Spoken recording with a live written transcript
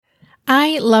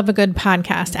I love a good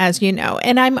podcast, as you know,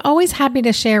 and I'm always happy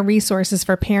to share resources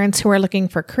for parents who are looking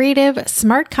for creative,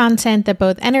 smart content that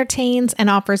both entertains and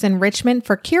offers enrichment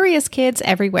for curious kids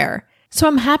everywhere. So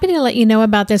I'm happy to let you know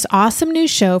about this awesome new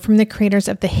show from the creators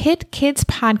of the hit kids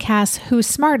podcast Who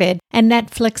Smarted and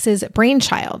Netflix's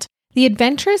Brainchild, the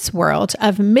adventurous world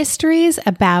of mysteries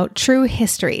about true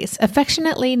histories,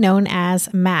 affectionately known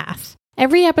as math.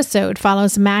 Every episode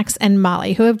follows Max and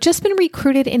Molly, who have just been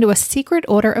recruited into a secret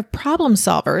order of problem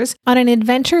solvers on an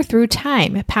adventure through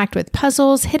time, packed with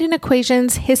puzzles, hidden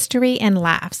equations, history, and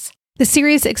laughs. The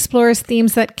series explores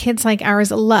themes that kids like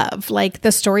ours love, like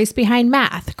the stories behind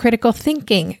math, critical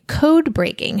thinking, code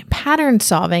breaking, pattern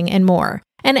solving, and more.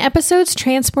 And episodes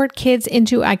transport kids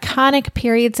into iconic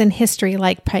periods in history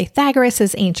like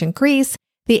Pythagoras' ancient Greece,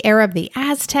 the era of the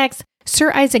Aztecs,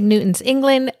 Sir Isaac Newton's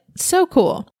England. So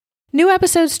cool. New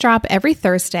episodes drop every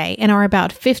Thursday and are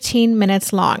about 15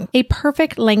 minutes long, a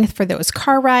perfect length for those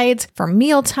car rides, for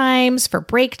meal times, for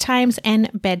break times,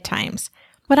 and bedtimes.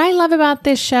 What I love about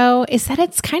this show is that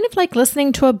it's kind of like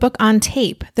listening to a book on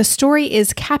tape. The story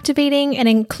is captivating and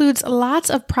includes lots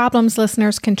of problems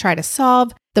listeners can try to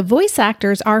solve. The voice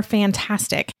actors are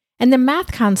fantastic, and the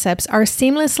math concepts are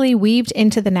seamlessly weaved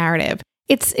into the narrative.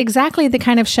 It's exactly the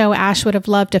kind of show Ash would have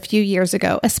loved a few years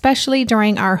ago, especially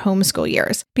during our homeschool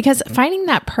years, because finding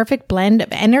that perfect blend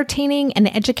of entertaining and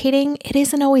educating, it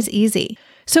isn't always easy.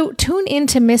 So tune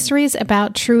into Mysteries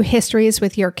About True Histories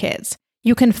with your kids.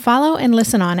 You can follow and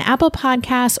listen on Apple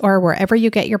Podcasts or wherever you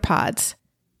get your pods.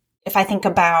 If I think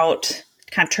about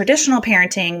kind of traditional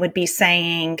parenting would be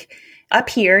saying, up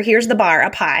here, here's the bar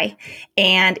up high,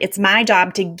 and it's my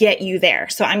job to get you there.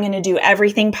 So I'm going to do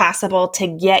everything possible to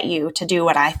get you to do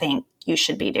what I think you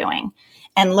should be doing.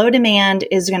 And low demand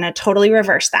is going to totally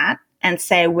reverse that and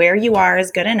say where you are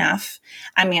is good enough.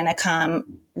 I'm going to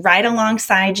come right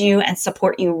alongside you and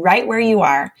support you right where you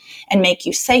are and make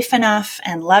you safe enough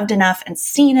and loved enough and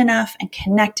seen enough and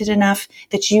connected enough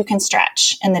that you can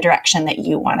stretch in the direction that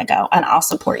you want to go. And I'll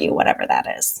support you, whatever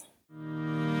that is.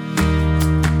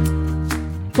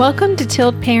 Welcome to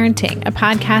Tilt Parenting, a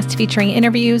podcast featuring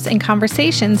interviews and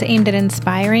conversations aimed at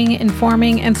inspiring,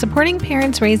 informing, and supporting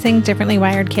parents raising differently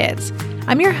wired kids.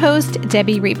 I'm your host,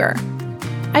 Debbie Reber.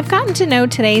 I've gotten to know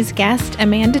today's guest,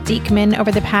 Amanda Diekman, over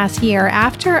the past year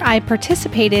after I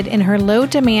participated in her Low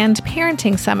Demand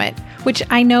Parenting Summit, which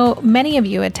I know many of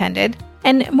you attended.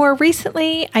 And more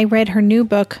recently, I read her new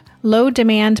book, Low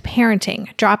Demand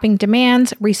Parenting, Dropping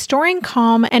Demands, Restoring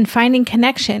Calm, and Finding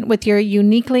Connection with Your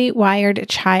Uniquely Wired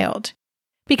Child.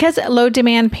 Because low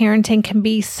demand parenting can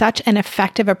be such an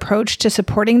effective approach to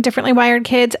supporting differently wired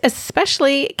kids,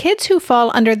 especially kids who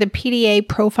fall under the PDA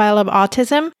profile of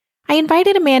autism, I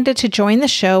invited Amanda to join the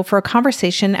show for a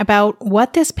conversation about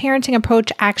what this parenting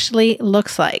approach actually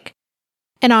looks like.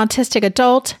 An autistic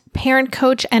adult, parent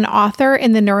coach, and author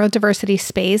in the neurodiversity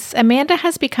space, Amanda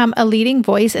has become a leading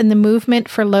voice in the movement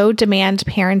for low-demand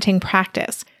parenting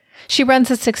practice. She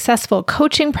runs a successful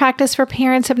coaching practice for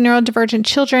parents of neurodivergent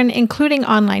children, including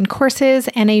online courses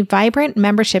and a vibrant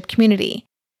membership community.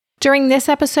 During this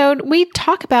episode, we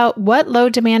talk about what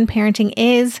low-demand parenting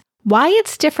is, why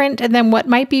it's different than what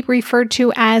might be referred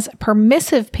to as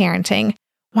permissive parenting,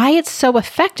 why it's so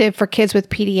effective for kids with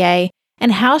PDA,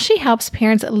 and how she helps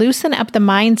parents loosen up the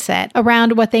mindset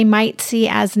around what they might see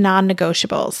as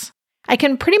non-negotiables. I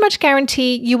can pretty much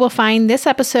guarantee you will find this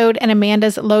episode and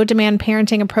Amanda's low-demand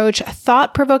parenting approach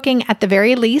thought-provoking at the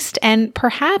very least, and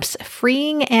perhaps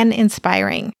freeing and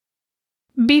inspiring.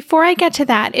 Before I get to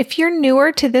that, if you're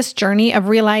newer to this journey of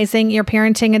realizing you're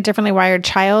parenting a differently wired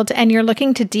child and you're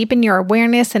looking to deepen your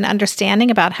awareness and understanding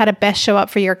about how to best show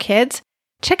up for your kids,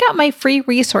 check out my free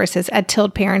resources at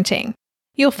Tilt Parenting.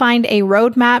 You'll find a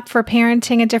roadmap for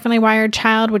parenting a differently wired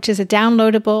child, which is a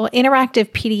downloadable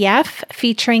interactive PDF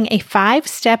featuring a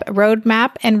 5-step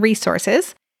roadmap and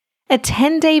resources, a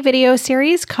 10-day video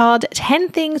series called 10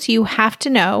 Things You Have to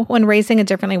Know When Raising a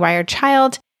Differently Wired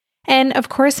Child, and of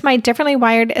course, my Differently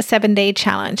Wired 7-Day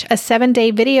Challenge, a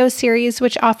 7-day video series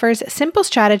which offers simple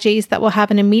strategies that will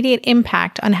have an immediate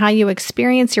impact on how you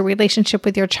experience your relationship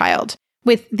with your child,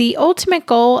 with the ultimate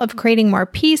goal of creating more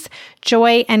peace,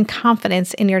 joy, and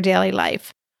confidence in your daily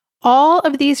life. All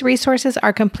of these resources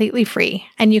are completely free,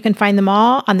 and you can find them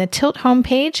all on the Tilt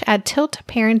homepage at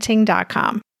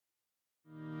tiltparenting.com.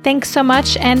 Thanks so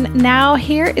much, and now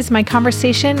here is my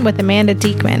conversation with Amanda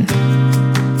Diekman.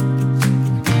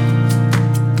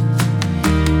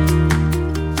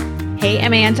 Hey,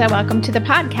 Amanda, welcome to the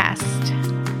podcast.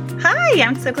 Hi,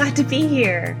 I'm so glad to be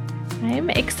here.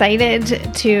 I'm excited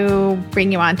to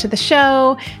bring you onto the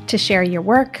show, to share your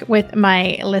work with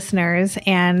my listeners,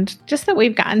 and just that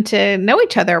we've gotten to know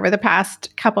each other over the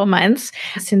past couple months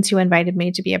since you invited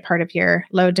me to be a part of your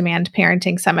Low Demand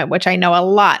Parenting Summit, which I know a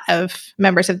lot of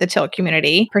members of the Tilt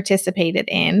community participated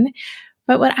in.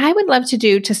 But what I would love to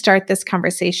do to start this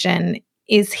conversation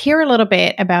is hear a little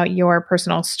bit about your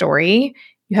personal story.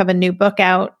 You have a new book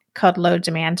out called Low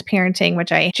Demand Parenting,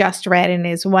 which I just read and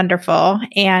is wonderful.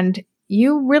 And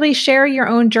you really share your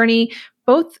own journey,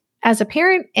 both as a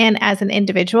parent and as an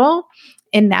individual,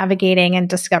 in navigating and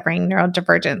discovering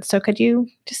neurodivergence. So could you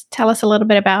just tell us a little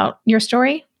bit about your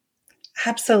story?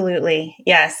 Absolutely.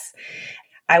 Yes.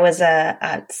 I was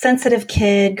a sensitive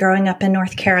kid growing up in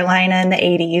North Carolina in the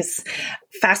 80s.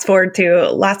 Fast forward to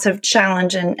lots of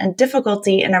challenge and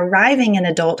difficulty in arriving in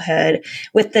adulthood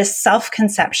with this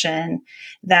self-conception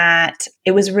that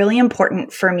it was really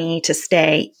important for me to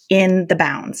stay in the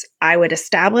bounds. I would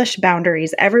establish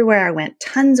boundaries everywhere I went,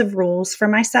 tons of rules for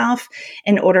myself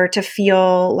in order to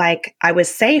feel like I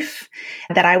was safe,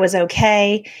 that I was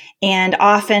okay. And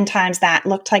oftentimes that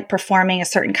looked like performing a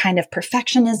certain kind of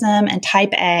perfectionism and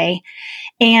type A.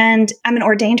 And I'm an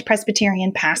ordained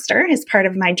Presbyterian pastor as part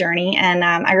of my journey. And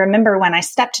I remember when I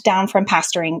stepped down from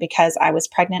pastoring because I was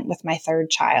pregnant with my third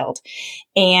child.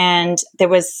 And there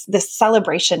was this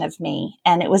celebration of me.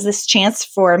 And it was this chance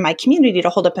for my community to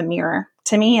hold up a mirror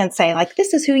to me and say, like,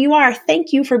 this is who you are.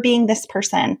 Thank you for being this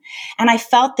person. And I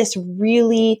felt this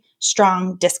really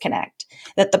strong disconnect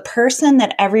that the person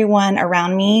that everyone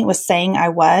around me was saying I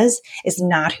was is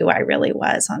not who I really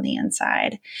was on the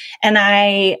inside. And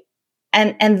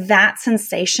that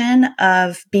sensation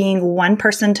of being one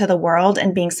person to the world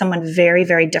and being someone very,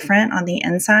 very different on the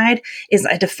inside is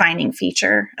a defining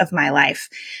feature of my life.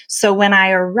 So when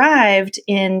I arrived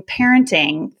in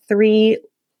parenting three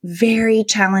very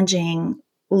challenging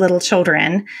little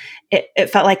children, it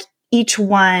felt like each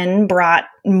one brought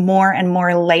more and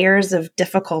more layers of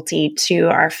difficulty to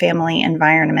our family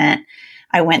environment.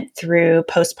 I went through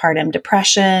postpartum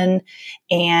depression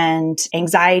and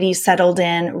anxiety settled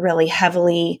in really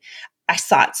heavily. I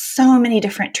sought so many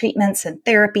different treatments and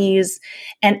therapies,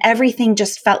 and everything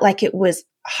just felt like it was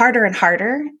harder and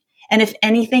harder. And if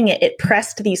anything, it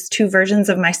pressed these two versions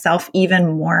of myself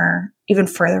even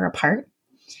further apart.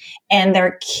 And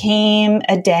there came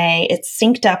a day, it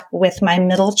synced up with my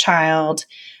middle child,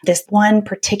 this one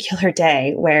particular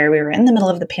day where we were in the middle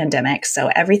of the pandemic. So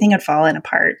everything had fallen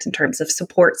apart in terms of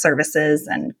support services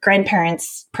and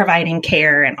grandparents providing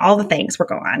care and all the things were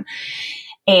going on.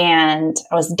 And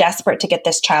I was desperate to get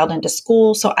this child into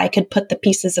school so I could put the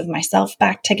pieces of myself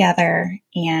back together.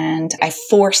 And I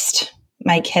forced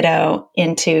my kiddo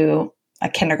into a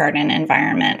kindergarten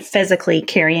environment, physically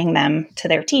carrying them to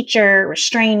their teacher,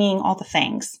 restraining, all the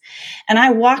things. And I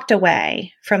walked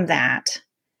away from that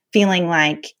feeling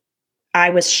like I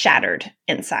was shattered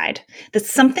inside. That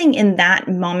something in that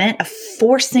moment of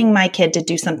forcing my kid to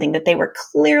do something that they were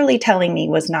clearly telling me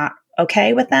was not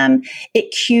okay with them,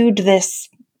 it cued this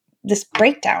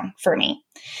breakdown for me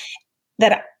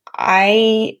that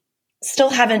I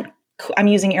still haven't, I'm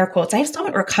using air quotes, I still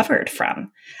haven't recovered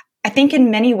from. I think in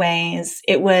many ways,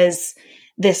 it was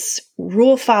this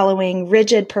rule-following,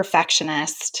 rigid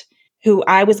perfectionist who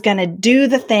I was going to do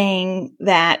the thing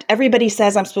that everybody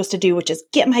says I'm supposed to do, which is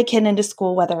get my kid into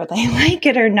school, whether they like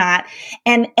it or not.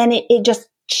 And it just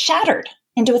shattered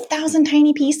into 1,000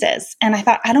 tiny pieces. And I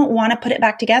thought, I don't want to put it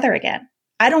back together again.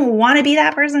 I don't want to be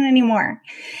that person anymore.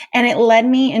 And it led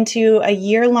me into a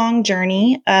year-long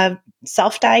journey of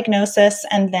self-diagnosis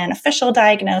and then official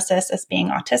diagnosis as being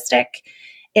autistic.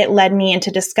 It led me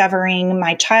into discovering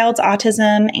my child's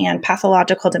autism and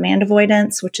pathological demand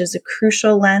avoidance, which is a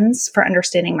crucial lens for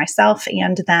understanding myself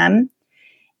and them.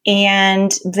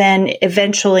 And then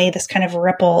eventually this kind of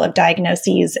ripple of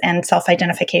diagnoses and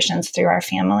self-identifications through our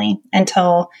family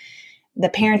until the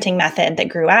parenting method that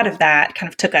grew out of that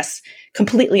kind of took us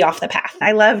completely off the path.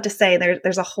 I love to say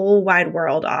there's a whole wide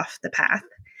world off the path.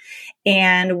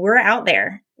 And we're out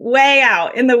there, way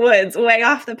out in the woods, way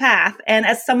off the path. And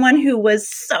as someone who was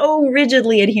so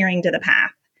rigidly adhering to the path,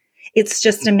 it's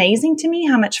just amazing to me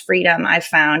how much freedom I've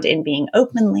found in being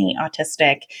openly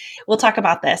autistic. We'll talk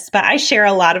about this, but I share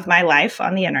a lot of my life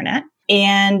on the internet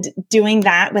and doing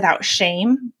that without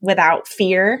shame, without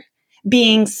fear,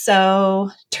 being so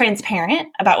transparent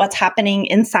about what's happening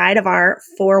inside of our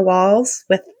four walls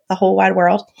with the whole wide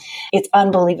world. It's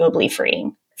unbelievably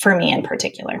freeing for me in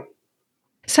particular.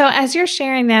 So as you're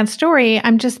sharing that story,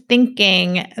 I'm just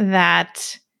thinking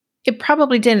that it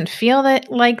probably didn't feel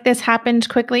that like this happened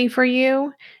quickly for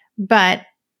you, but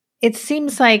it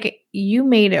seems like you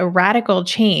made a radical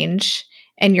change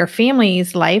and your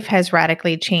family's life has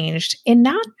radically changed in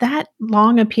not that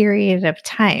long a period of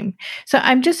time. So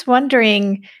I'm just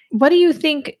wondering, what do you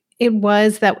think it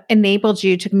was that enabled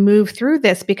you to move through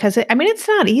this? Because it's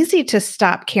not easy to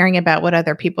stop caring about what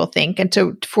other people think and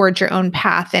to forge your own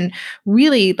path and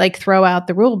really like throw out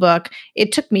the rule book.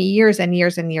 It took me years and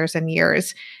years and years and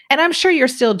years. And I'm sure you're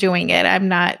still doing it. I'm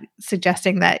not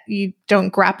suggesting that you don't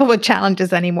grapple with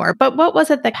challenges anymore. But what was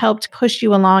it that helped push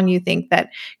you along, you think, that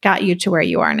got you to where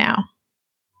you are now?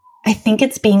 I think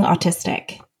it's being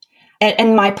autistic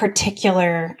and my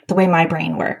particular, the way my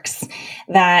brain works,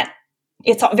 that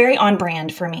it's very on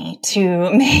brand for me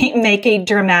to make a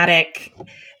dramatic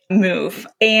move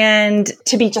and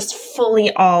to be just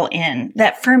fully all in.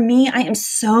 That for me, I am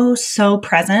so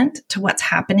present to what's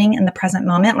happening in the present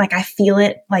moment. Like I feel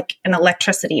it like an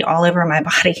electricity all over my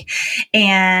body.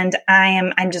 And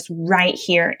I'm just right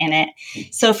here in it.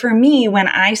 So for me, when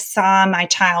I saw my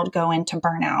child go into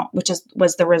burnout, which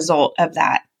was the result of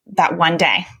that one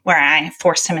day where I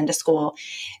forced him into school,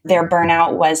 their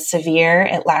burnout was severe.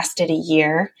 It lasted a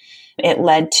year. It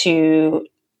led to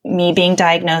me being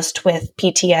diagnosed with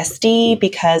PTSD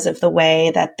because of the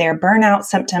way that their burnout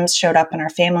symptoms showed up in our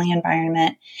family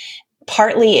environment.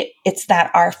 Partly it's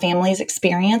that our family's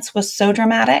experience was so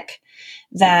dramatic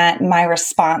that my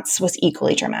response was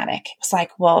equally dramatic. It's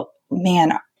like, well,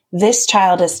 man, this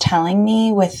child is telling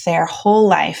me with their whole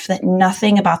life that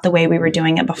nothing about the way we were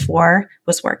doing it before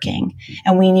was working,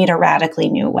 and we need a radically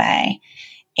new way.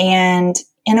 And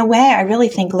in a way, I really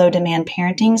think low demand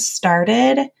parenting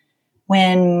started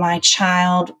when my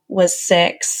child was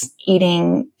 6,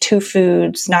 eating 2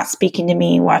 foods, not speaking to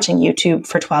me, watching YouTube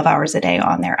for 12 hours a day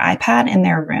on their iPad in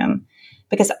their room,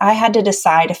 because I had to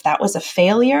decide if that was a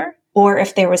failure or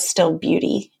if there was still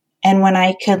beauty. And when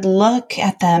I could look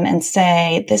at them and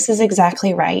say, this is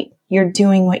exactly right, you're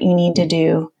doing what you need to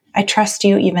do, I trust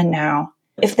you even now.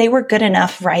 If they were good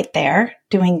enough right there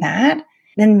doing that,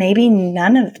 then maybe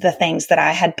none of the things that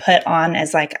I had put on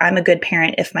as like, I'm a good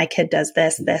parent if my kid does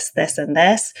this, and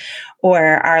this, or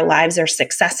our lives are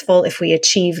successful if we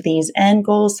achieve these end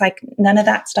goals, like none of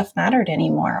that stuff mattered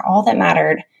anymore. All that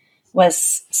mattered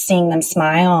was seeing them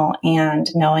smile and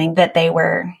knowing that they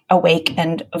were awake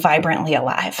and vibrantly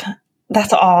alive.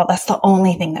 That's all. That's the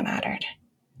only thing that mattered.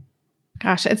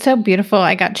 Gosh, it's so beautiful.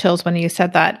 I got chills when you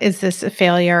said that. Is this a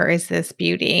failure or is this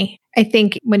beauty? I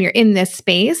think when you're in this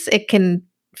space, it can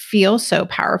feel so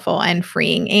powerful and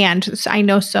freeing. And I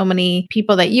know so many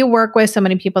people that you work with, so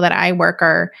many people that I work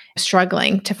are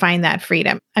struggling to find that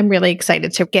freedom. I'm really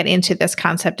excited to get into this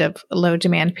concept of low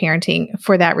demand parenting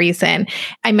for that reason.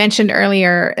 I mentioned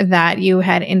earlier that you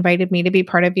had invited me to be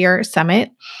part of your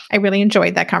summit. I really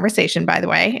enjoyed that conversation, by the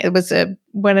way. It was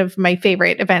one of my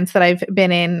favorite events that I've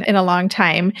been in a long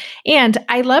time. And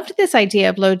I loved this idea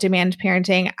of low demand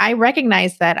parenting. I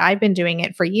recognized that I've been doing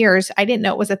it for years. I didn't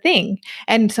know it was a thing.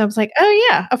 And so I was like, oh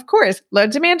yeah, of course, low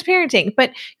demand parenting.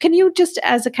 But can you just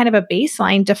as a kind of a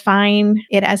baseline define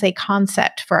it as a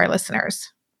concept for our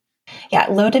listeners? Yeah,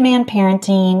 low demand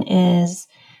parenting is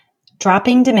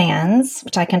dropping demands,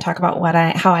 which I can talk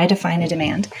about how I define a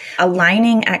demand,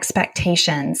 aligning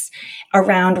expectations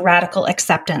around radical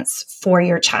acceptance for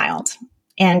your child.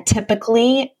 And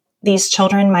typically, these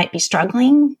children might be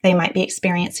struggling. They might be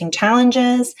experiencing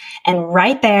challenges. And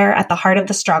right there at the heart of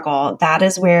the struggle, that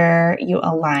is where you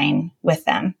align with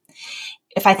them.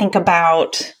 If I think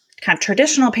about kind of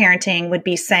traditional parenting would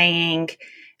be saying,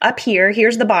 up here,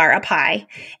 here's the bar up high,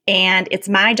 and it's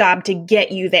my job to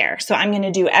get you there. So I'm going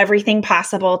to do everything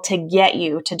possible to get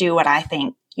you to do what I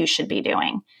think you should be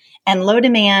doing. And low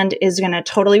demand is going to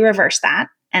totally reverse that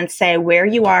and say where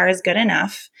you are is good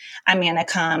enough. I'm going to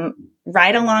come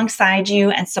right alongside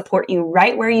you and support you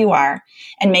right where you are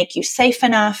and make you safe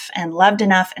enough and loved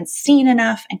enough and seen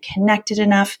enough and connected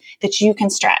enough that you can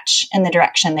stretch in the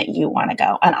direction that you want to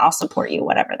go. And I'll support you,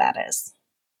 whatever that is.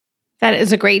 That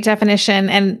is a great definition.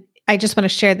 And I just want to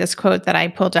share this quote that I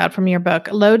pulled out from your book.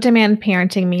 Low demand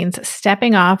parenting means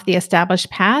stepping off the established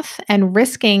path and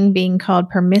risking being called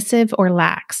permissive or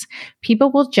lax.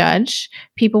 People will judge,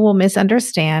 people will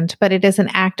misunderstand, but it is an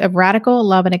act of radical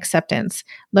love and acceptance.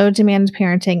 Low demand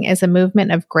parenting is a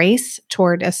movement of grace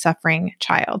toward a suffering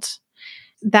child.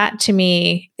 That to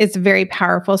me is a very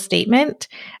powerful statement.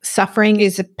 Suffering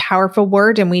is a powerful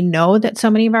word, and we know that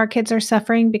so many of our kids are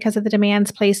suffering because of the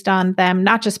demands placed on them,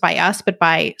 not just by us, but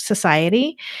by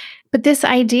society. But this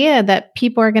idea that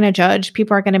people are going to judge,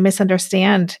 people are going to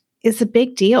misunderstand is a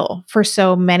big deal for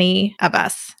so many of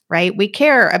us, right? We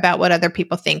care about what other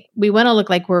people think. We want to look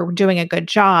like we're doing a good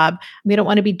job. We don't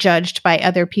want to be judged by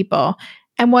other people.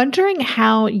 I'm wondering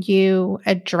how you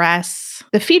address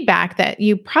the feedback that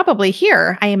you probably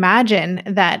hear. I imagine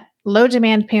that low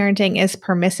demand parenting is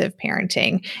permissive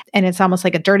parenting, and it's almost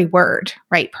like a dirty word,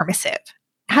 right? Permissive.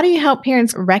 How do you help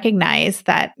parents recognize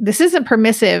that this isn't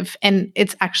permissive and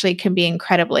it's actually can be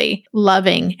incredibly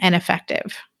loving and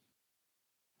effective?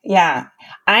 Yeah,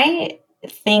 I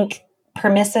think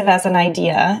permissive as an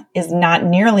idea is not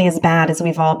nearly as bad as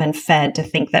we've all been fed to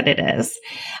think that it is.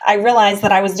 I realized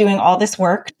that I was doing all this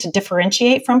work to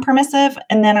differentiate from permissive.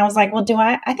 And then I was like, well,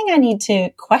 I think I need to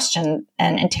question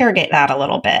and interrogate that a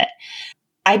little bit.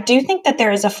 I do think that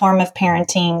there is a form of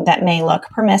parenting that may look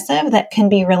permissive that can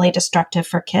be really destructive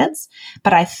for kids,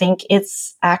 but I think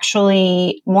it's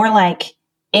actually more like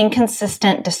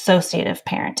inconsistent dissociative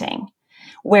parenting,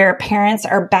 where parents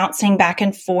are bouncing back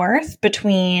and forth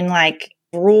between like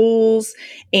rules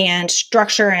and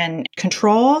structure and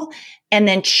control and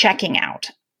then checking out.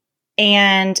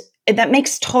 And that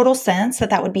makes total sense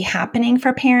that would be happening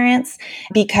for parents,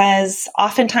 because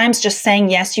oftentimes just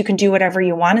saying, yes, you can do whatever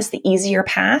you want is the easier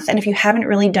path. And if you haven't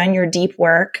really done your deep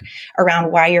work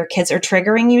around why your kids are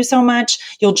triggering you so much,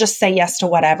 you'll just say yes to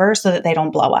whatever so that they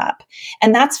don't blow up.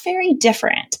 And that's very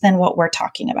different than what we're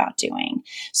talking about doing.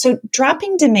 So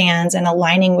dropping demands and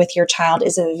aligning with your child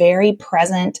is a very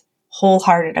present,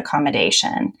 wholehearted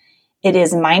accommodation. It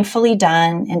is mindfully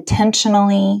done,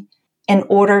 intentionally, in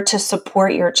order to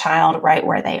support your child right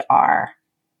where they are.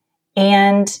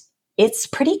 And it's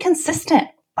pretty consistent.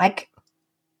 Like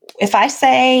if I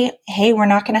say, hey, we're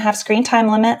not going to have screen time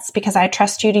limits because I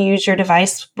trust you to use your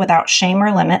device without shame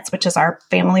or limits, which is our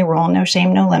family rule, no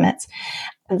shame, no limits,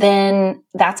 then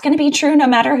that's going to be true no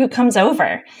matter who comes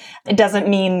over. It doesn't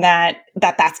mean that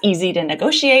that's easy to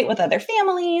negotiate with other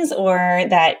families or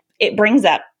that it brings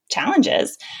up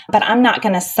challenges, but I'm not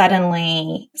going to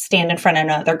suddenly stand in front of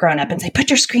another grown up and say, put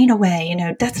your screen away.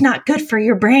 That's not good for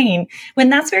your brain, when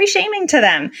that's very shaming to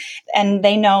them. And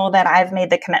they know that I've made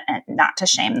the commitment not to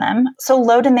shame them. So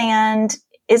low demand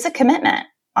is a commitment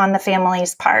on the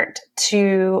family's part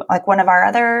to, like, one of our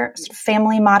other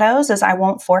family mottos is I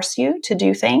won't force you to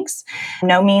do things.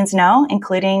 No means no,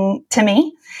 including to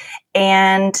me.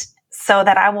 And so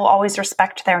that I will always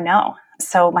respect their no.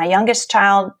 So my youngest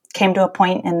child came to a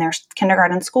point in their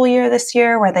kindergarten school year this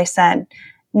year where they said,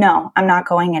 no, I'm not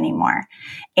going anymore.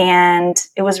 And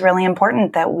it was really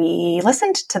important that we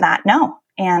listened to that no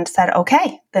and said,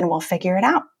 okay, then we'll figure it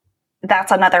out.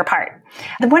 That's another part.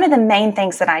 One of the main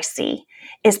things that I see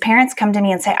is parents come to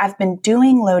me and say, I've been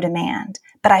doing low demand,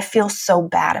 but I feel so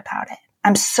bad about it.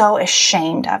 I'm so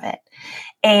ashamed of it.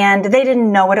 And they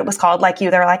didn't know what it was called, like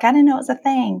you. They're like, I didn't know it was a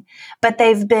thing. But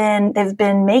they've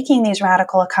been making these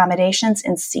radical accommodations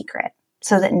in secret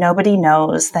so that nobody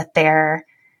knows that they're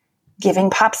giving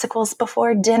popsicles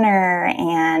before dinner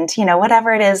and,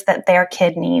 whatever it is that their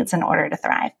kid needs in order to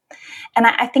thrive. And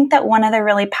I think that one of the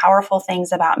really powerful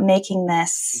things about making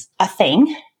this a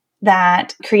thing,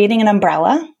 that creating an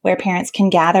umbrella where parents can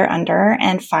gather under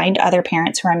and find other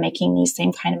parents who are making these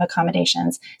same kind of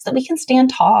accommodations so that we can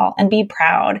stand tall and be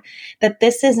proud that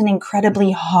this is an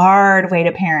incredibly hard way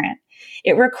to parent.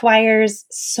 It requires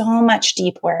so much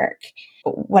deep work.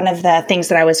 One of the things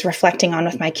that I was reflecting on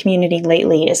with my community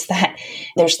lately is that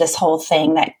there's this whole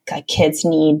thing that kids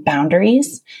need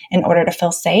boundaries in order to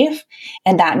feel safe.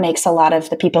 And that makes a lot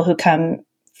of the people who come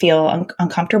feel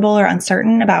uncomfortable or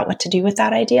uncertain about what to do with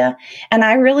that idea. And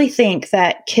I really think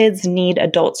that kids need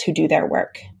adults who do their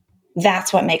work.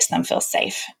 That's what makes them feel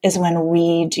safe, is when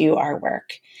we do our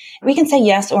work. We can say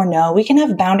yes or no. We can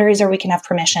have boundaries or we can have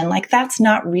permission. That's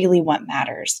not really what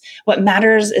matters. What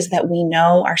matters is that we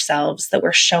know ourselves, that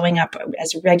we're showing up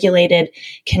as regulated,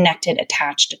 connected,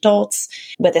 attached adults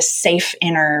with a safe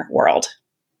inner world.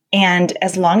 And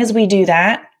as long as we do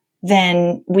that,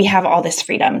 then we have all this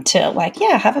freedom to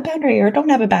have a boundary or don't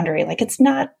have a boundary. That's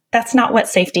not what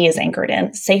safety is anchored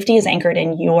in. Safety is anchored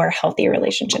in your healthy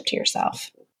relationship to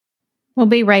yourself. We'll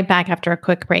be right back after a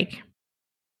quick break.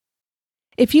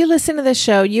 If you listen to the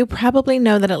show, you probably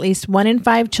know that at least 1 in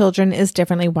 5 children is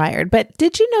differently wired. But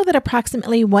did you know that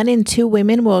approximately 1 in 2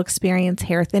 women will experience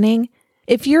hair thinning?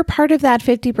 If you're part of that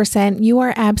 50%, you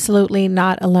are absolutely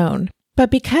not alone. But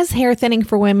because hair thinning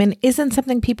for women isn't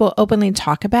something people openly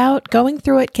talk about, going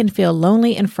through it can feel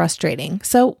lonely and frustrating.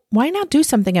 So why not do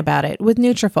something about it with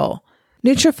Nutrafol?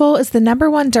 Nutrafol is the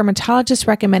 #1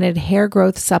 dermatologist-recommended hair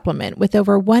growth supplement, with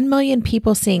over 1 million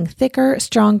people seeing thicker,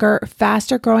 stronger,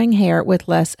 faster-growing hair with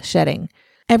less shedding.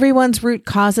 Everyone's root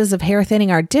causes of hair thinning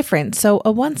are different, so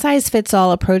a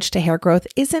one-size-fits-all approach to hair growth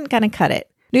isn't going to cut it.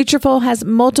 Nutrafol has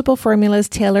multiple formulas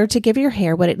tailored to give your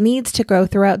hair what it needs to grow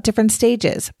throughout different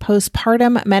stages: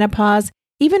 postpartum, menopause,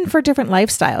 even for different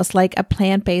lifestyles like a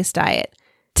plant-based diet.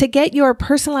 To get your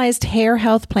personalized hair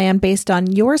health plan based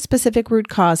on your specific root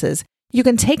causes, you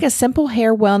can take a simple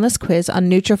hair wellness quiz on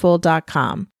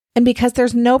Nutrafol.com. And because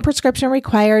there's no prescription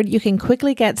required, you can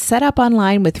quickly get set up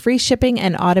online with free shipping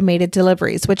and automated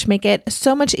deliveries, which make it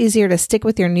so much easier to stick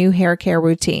with your new hair care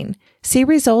routine. See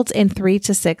results in 3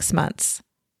 to 6 months.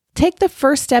 Take the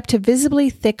first step to visibly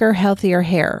thicker, healthier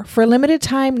hair. For a limited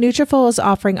time, Nutrafol is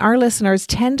offering our listeners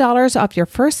 $10 off your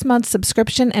first month's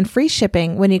subscription and free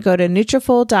shipping when you go to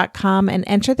Nutrafol.com and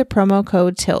enter the promo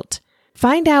code TILT.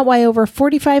 Find out why over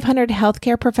 4,500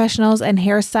 healthcare professionals and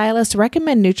hairstylists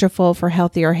recommend Nutrafol for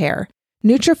healthier hair.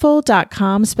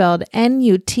 Nutrafol.com, spelled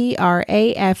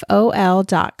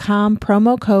Nutrafol.com,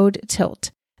 promo code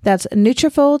TILT. That's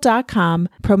Nutrafol.com,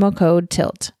 promo code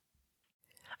TILT.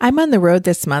 I'm on the road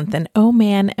this month, and oh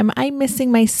man, am I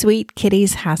missing my sweet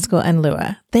kitties Haskell and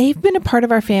Lua. They've been a part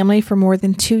of our family for more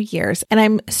than 2 years, and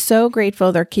I'm so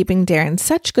grateful they're keeping Darren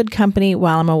such good company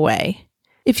while I'm away.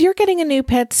 If you're getting a new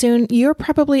pet soon, you're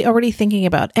probably already thinking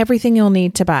about everything you'll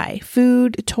need to buy: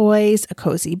 food, toys, a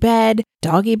cozy bed,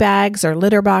 doggy bags, or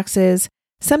litter boxes.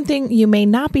 Something you may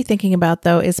not be thinking about,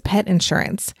 though, is pet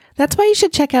insurance. That's why you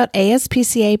should check out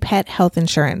ASPCA Pet Health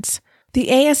Insurance. The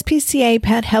ASPCA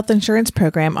Pet Health Insurance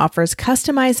Program offers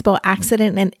customizable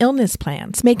accident and illness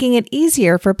plans, making it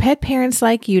easier for pet parents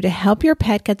like you to help your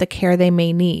pet get the care they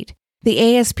may need. The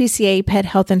ASPCA Pet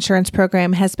Health Insurance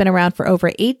Program has been around for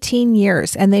over 18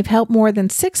 years, and they've helped more than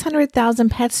 600,000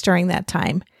 pets during that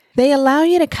time. They allow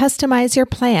you to customize your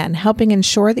plan, helping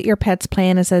ensure that your pet's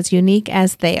plan is as unique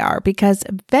as they are, because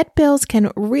vet bills can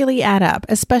really add up,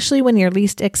 especially when you're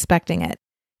least expecting it.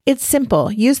 It's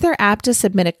simple. Use their app to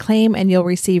submit a claim, and you'll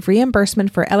receive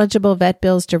reimbursement for eligible vet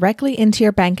bills directly into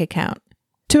your bank account.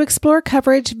 To explore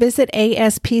coverage, visit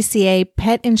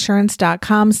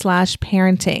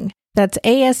aspcapetinsurance.com/parenting. That's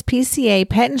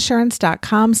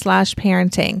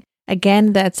aspcapetinsurance.com/parenting.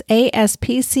 Again, that's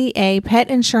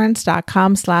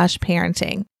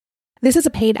aspcapetinsurance.com/parenting. This is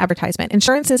a paid advertisement.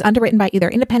 Insurance is underwritten by either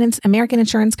Independence American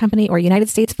Insurance Company or United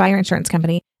States Fire Insurance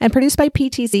Company and produced by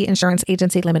PTC Insurance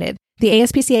Agency Limited. The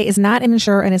ASPCA is not an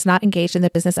insurer and is not engaged in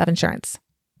the business of insurance.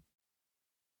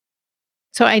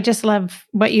 So I just love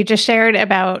what you just shared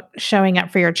about showing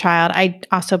up for your child. I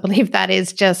also believe that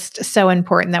is just so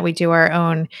important that we do our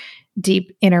own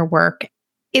deep inner work.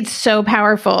 It's so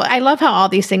powerful. I love how all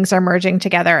these things are merging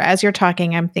together. As you're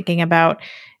talking, I'm thinking about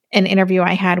an interview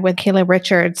I had with Kayla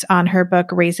Richards on her book,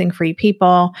 Raising Free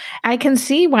People. I can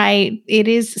see why it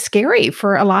is scary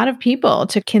for a lot of people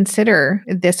to consider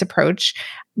this approach,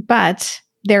 but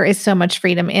there is so much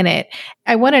freedom in it.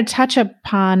 I want to touch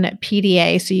upon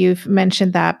PDA. So you've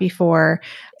mentioned that before.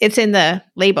 It's in the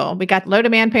label. We got low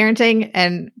demand parenting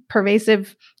and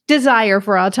pervasive desire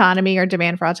for autonomy or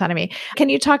demand for autonomy. Can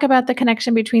you talk about the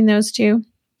connection between those two?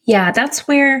 Yeah, that's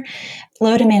where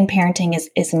low demand parenting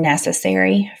is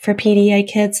necessary for PDA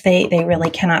kids. They really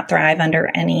cannot thrive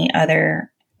under any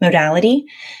other modality.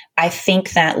 I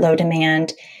think that low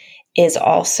demand is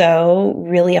also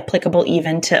really applicable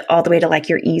even to all the way to like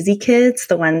your easy kids,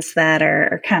 the ones that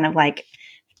are kind of like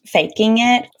faking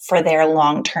it for their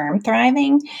long-term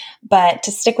thriving. But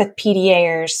to stick with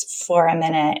PDAers for a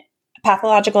minute,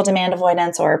 pathological demand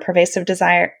avoidance or pervasive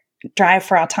drive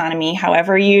for autonomy,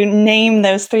 however you name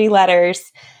those 3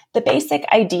 letters, the basic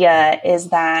idea is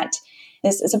that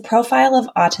this is a profile of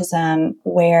autism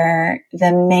where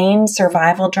the main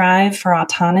survival drive for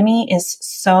autonomy is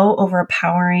so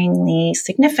overpoweringly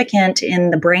significant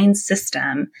in the brain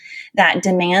system that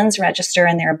demands register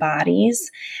in their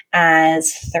bodies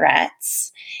as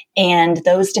threats. And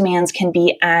those demands can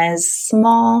be as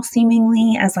small,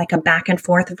 seemingly, as like a back and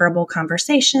forth verbal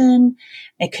conversation.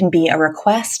 It can be a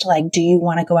request like, do you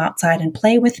want to go outside and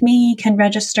play with me? Can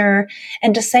register.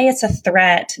 And to say it's a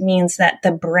threat means that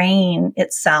the brain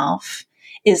itself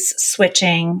is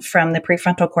switching from the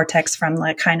prefrontal cortex, from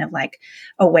the kind of like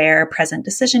aware, present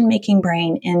decision-making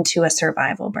brain into a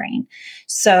survival brain.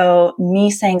 So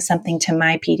me saying something to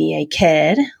my PDA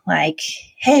kid, like,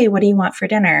 hey, what do you want for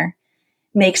dinner?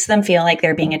 Makes them feel like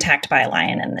they're being attacked by a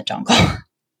lion in the jungle.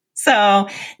 So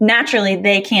naturally,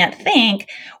 they can't think,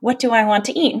 what do I want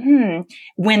to eat?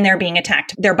 When they're being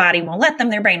attacked, their body won't let them,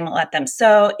 their brain won't let them.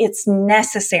 So it's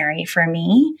necessary for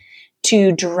me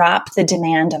to drop the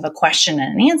demand of a question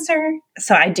and an answer.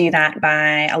 So I do that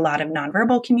by a lot of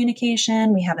nonverbal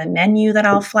communication. We have a menu that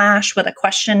I'll flash with a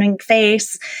questioning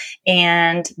face.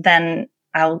 And then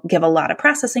I'll give a lot of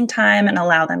processing time and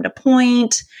allow them to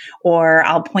point, or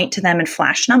I'll point to them and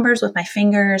flash numbers with my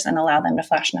fingers and allow them to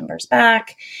flash numbers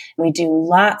back. We do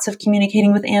lots of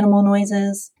communicating with animal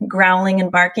noises. Growling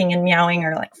and barking and meowing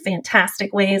are like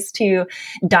fantastic ways to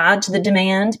dodge the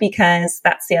demand, because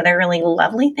that's the other really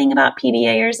lovely thing about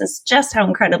PDAers is just how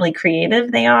incredibly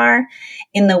creative they are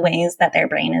in the ways that their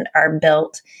brain are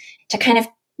built to kind of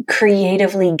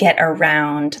creatively get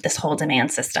around this whole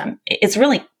demand system. It's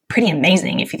really pretty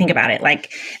amazing if you think about it.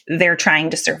 Like, they're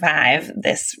trying to survive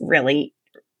this really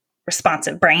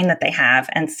responsive brain that they have.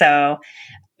 And so,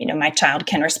 my child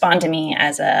can respond to me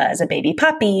as a baby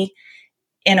puppy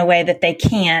in a way that they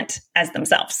can't as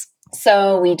themselves.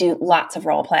 So we do lots of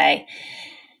role play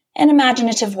and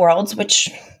imaginative worlds, which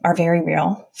are very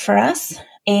real for us.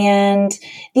 And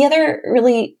the other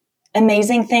really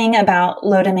amazing thing about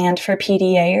low demand for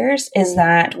PDAers is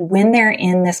that when they're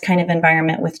in this kind of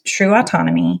environment with true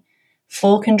autonomy,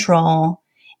 full control,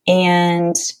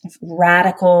 and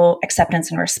radical acceptance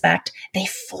and respect, they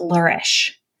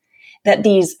flourish. That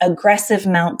these aggressive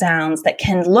meltdowns that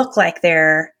can look like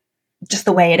they're just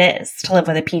the way it is to live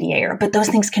with a PDAer, but those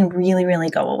things can really, really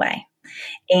go away.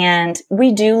 And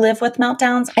we do live with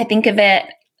meltdowns. I think of it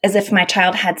as if my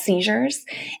child had seizures,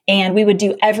 and we would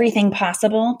do everything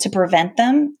possible to prevent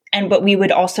them. But we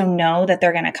would also know that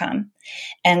they're going to come.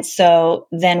 And so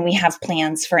then we have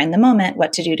plans for in the moment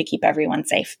what to do to keep everyone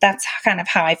safe. That's kind of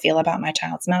how I feel about my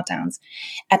child's meltdowns.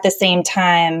 At the same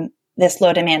time, this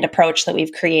low demand approach that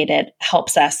we've created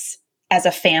helps us as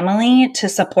a family to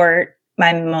support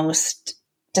my most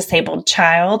disabled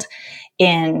child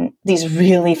in these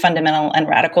really fundamental and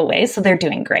radical ways. So they're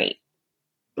doing great.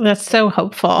 That's so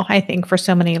hopeful, I think, for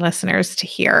so many listeners to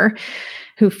hear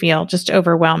who feel just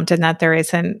overwhelmed and that there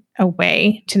isn't a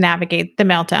way to navigate the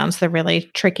meltdowns, the really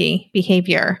tricky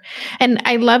behavior. And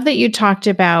I love that you talked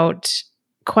about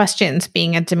questions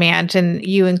being a demand, and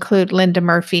you include Linda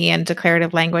Murphy and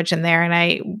declarative language in there. And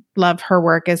I love her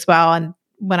work as well. And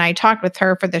when I talked with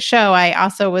her for the show, I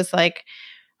also was like,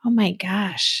 oh my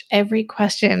gosh, every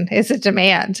question is a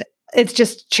demand. It's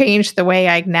just changed the way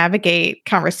I navigate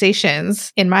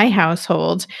conversations in my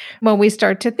household. When we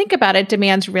start to think about it,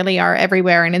 demands really are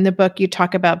everywhere. And in the book, you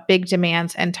talk about big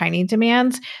demands and tiny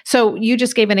demands. So you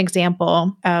just gave an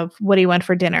example of what do you want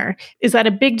for dinner? Is that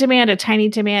a big demand, a tiny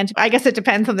demand? I guess it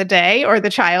depends on the day or the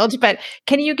child, but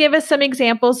can you give us some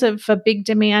examples of a big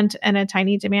demand and a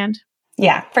tiny demand?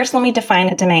 Yeah. First, let me define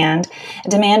a demand. A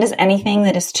demand is anything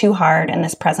that is too hard in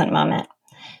this present moment.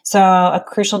 So a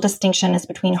crucial distinction is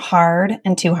between hard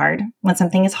and too hard. When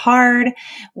something is hard,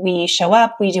 we show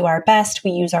up, we do our best,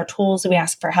 we use our tools, we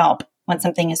ask for help. When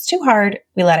something is too hard,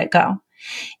 we let it go.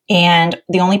 And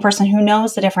the only person who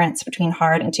knows the difference between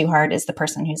hard and too hard is the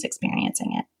person who's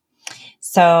experiencing it.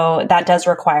 So that does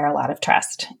require a lot of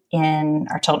trust in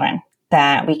our children,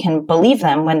 that we can believe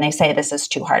them when they say this is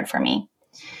too hard for me.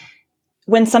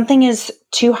 When something is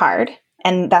too hard,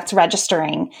 and that's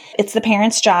registering, it's the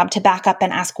parent's job to back up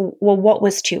and ask, well, what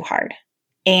was too hard?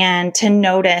 And to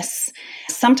notice,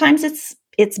 sometimes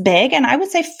it's big. And I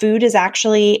would say food is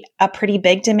actually a pretty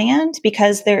big demand,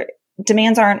 because their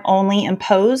demands aren't only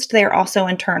imposed, they're also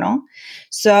internal.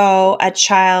 So a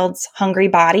child's hungry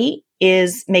body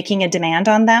is making a demand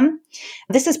on them.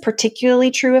 This is particularly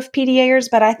true of PDAers,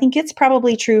 but I think it's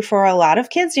probably true for a lot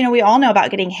of kids. We all know about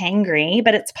getting hangry,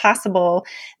 but it's possible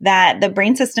that the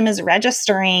brain system is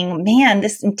registering, man,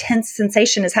 this intense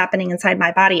sensation is happening inside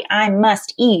my body. I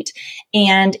must eat.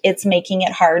 And it's making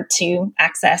it hard to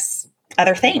access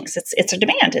other things. It's a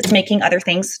demand. It's making other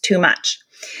things too much.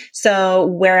 So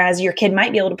whereas your kid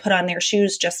might be able to put on their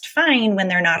shoes just fine when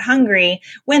they're not hungry,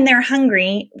 when they're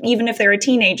hungry, even if they're a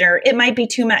teenager, it might be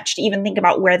too much to even think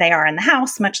about where they are in the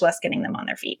house, much less getting them on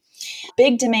their feet.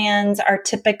 Big demands are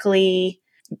typically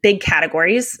big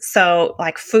categories. So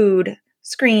like food,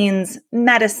 screens,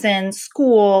 medicine,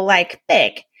 school, like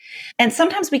big. And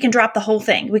sometimes we can drop the whole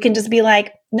thing. We can just be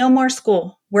like, no more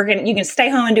school. You can stay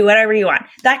home and do whatever you want.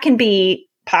 That can be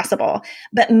possible.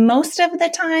 But most of the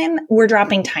time, we're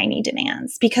dropping tiny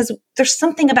demands because there's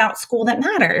something about school that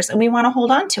matters and we want to hold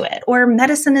on to it. Or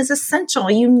medicine is essential.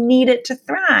 You need it to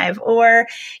thrive. Or,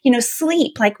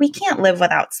 sleep. Like we can't live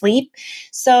without sleep.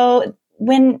 So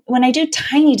when I do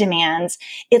tiny demands,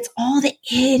 it's all the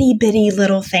itty bitty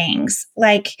little things.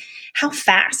 Like, how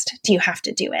fast do you have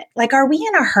to do it? Like, are we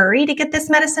in a hurry to get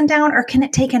this medicine down, or can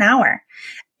it take an hour?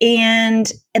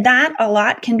 And that a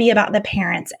lot can be about the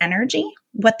parent's energy,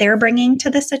 what they're bringing to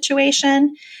the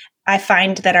situation. I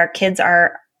find that our kids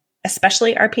are,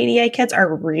 especially our PDA kids,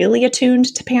 are really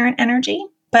attuned to parent energy.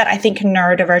 But I think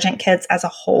neurodivergent kids as a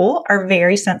whole are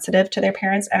very sensitive to their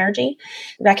parents' energy,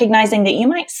 recognizing that you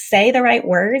might say the right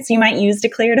words, you might use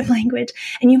declarative language,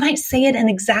 and you might say it in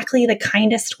exactly the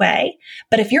kindest way.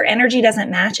 But if your energy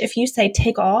doesn't match, if you say,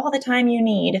 take all the time you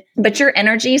need, but your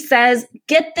energy says,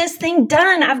 get this thing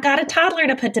done, I've got a toddler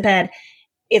to put to bed,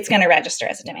 it's going to register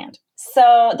as a demand.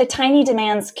 So the tiny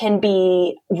demands can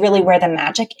be really where the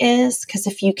magic is, because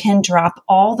if you can drop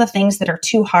all the things that are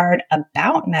too hard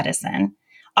about medicine,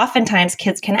 oftentimes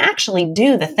kids can actually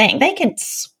do the thing. They can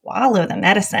swallow the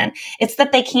medicine. It's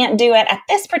that they can't do it at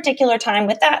this particular time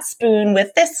with that spoon,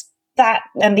 with this, that,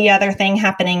 and the other thing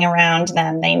happening around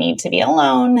them. They need to be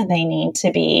alone. They need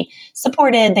to be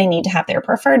supported. They need to have their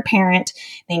preferred parent.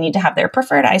 They need to have their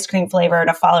preferred ice cream flavor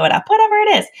to follow it up, whatever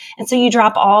it is. And so you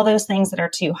drop all those things that are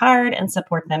too hard and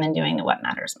support them in doing what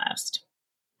matters most.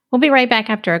 We'll be right back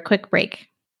after a quick break.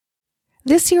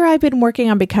 This year, I've been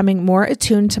working on becoming more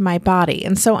attuned to my body,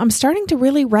 and so I'm starting to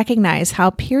really recognize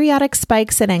how periodic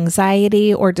spikes in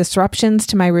anxiety or disruptions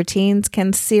to my routines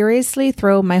can seriously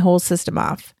throw my whole system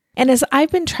off. And as I've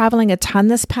been traveling a ton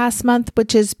this past month,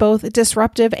 which is both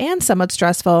disruptive and somewhat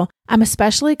stressful, I'm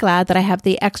especially glad that I have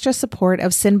the extra support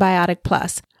of Synbiotic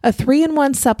Plus, a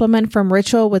 3-in-1 supplement from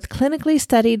Ritual with clinically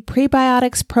studied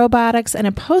prebiotics, probiotics, and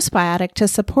a postbiotic to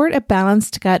support a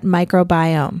balanced gut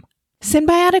microbiome.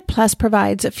 Synbiotic Plus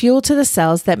provides fuel to the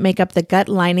cells that make up the gut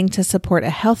lining to support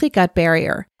a healthy gut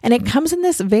barrier. And it comes in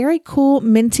this very cool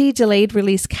minty delayed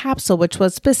release capsule, which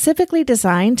was specifically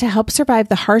designed to help survive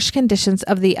the harsh conditions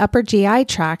of the upper GI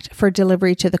tract for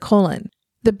delivery to the colon.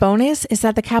 The bonus is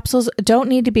that the capsules don't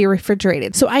need to be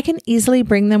refrigerated, so I can easily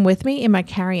bring them with me in my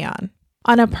carry-on.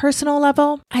 On a personal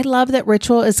level, I love that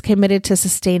Ritual is committed to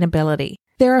sustainability.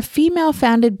 They're a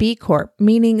female-founded B Corp,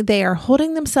 meaning they are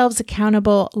holding themselves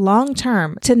accountable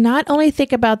long-term to not only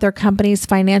think about their company's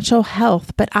financial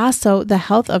health, but also the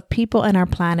health of people and our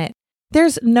planet.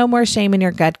 There's no more shame in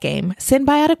your gut game.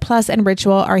 Synbiotic Plus and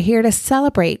Ritual are here to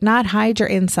celebrate, not hide your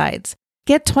insides.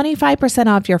 Get 25%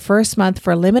 off your first month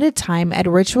for a limited time at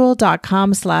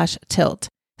ritual.com/tilt.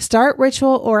 Start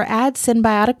Ritual or add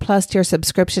Synbiotic Plus to your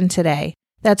subscription today.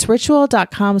 That's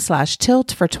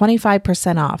ritual.com/tilt for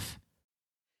 25% off.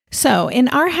 So in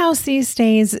our house these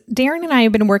days, Darren and I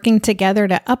have been working together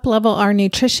to up-level our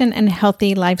nutrition and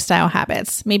healthy lifestyle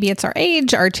habits. Maybe it's our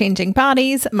age, our changing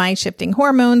bodies, my shifting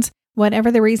hormones, whatever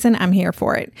the reason, I'm here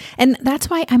for it. And that's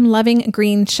why I'm loving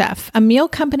Green Chef, a meal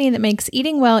company that makes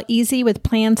eating well easy with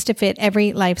plans to fit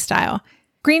every lifestyle.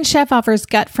 Green Chef offers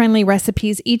gut-friendly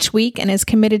recipes each week and is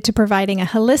committed to providing a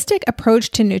holistic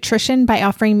approach to nutrition by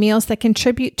offering meals that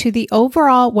contribute to the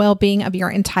overall well-being of your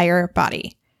entire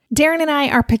body. Darren and I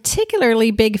are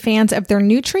particularly big fans of their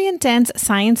nutrient-dense,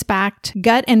 science-backed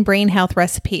gut and brain health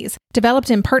recipes, developed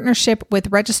in partnership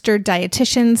with registered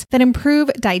dietitians that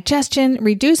improve digestion,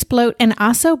 reduce bloat, and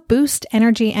also boost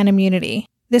energy and immunity.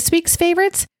 This week's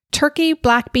favorites? Turkey,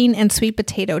 black bean, and sweet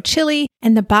potato chili,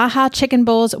 and the Baja chicken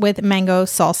bowls with mango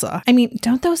salsa. I mean,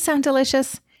 don't those sound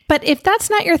delicious? But if that's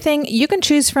not your thing, you can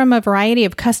choose from a variety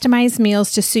of customized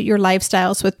meals to suit your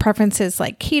lifestyles with preferences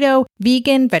like keto,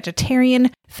 vegan,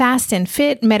 vegetarian, fast and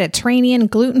fit, Mediterranean,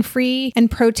 gluten-free, and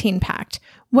protein-packed.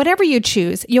 Whatever you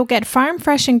choose, you'll get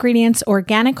farm-fresh ingredients,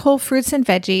 organic whole fruits and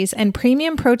veggies, and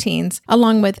premium proteins,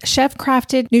 along with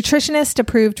chef-crafted,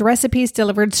 nutritionist-approved recipes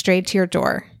delivered straight to your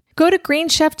door. Go to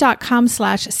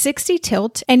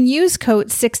greenchef.com/60tilt and use code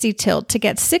 60tilt to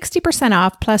get 60%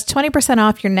 off plus 20%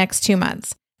 off your next 2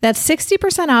 months. That's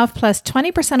 60% off plus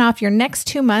 20% off your next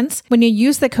 2 months when you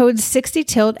use the code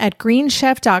 60tilt at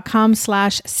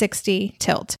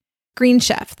greenchef.com/60tilt. Green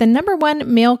Chef, the #1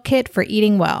 meal kit for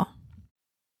eating well.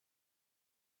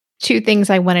 2 things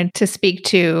I wanted to speak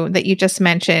to that you just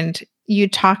mentioned. You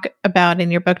talk about in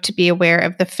your book to be aware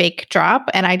of the fake drop.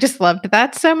 And I just loved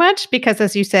that so much because,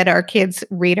 as you said, our kids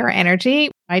read our energy.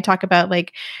 I talk about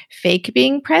like fake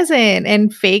being present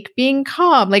and fake being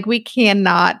calm. Like we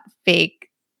cannot fake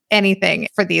anything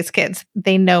for these kids.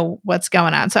 They know what's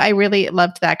going on. So I really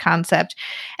loved that concept.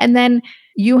 And then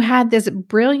you had this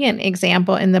brilliant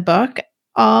example in the book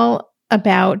all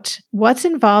about what's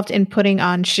involved in putting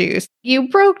on shoes. You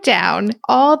broke down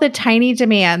all the tiny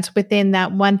demands within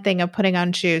that one thing of putting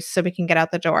on shoes so we can get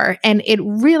out the door. And it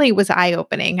really was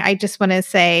eye-opening. I just want to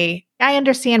say, I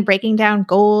understand breaking down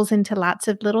goals into lots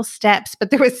of little steps, but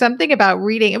there was something about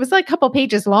reading. It was like a couple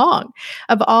pages long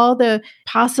of all the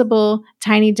possible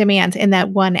tiny demands in that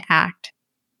one act.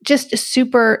 Just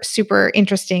super, super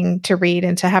interesting to read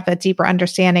and to have a deeper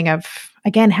understanding of,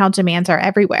 again, how demands are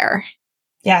everywhere.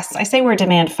 Yes, I say we're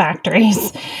demand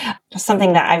factories.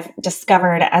 Something that I've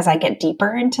discovered as I get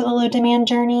deeper into the low demand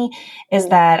journey is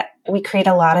that we create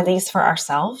a lot of these for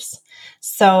ourselves.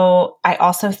 So I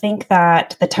also think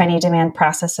that the tiny demand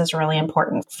process is really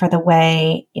important for the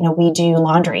way, we do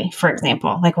laundry, for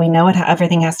example. Like we know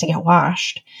everything has to get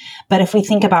washed. But if we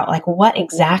think about like what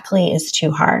exactly is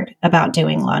too hard about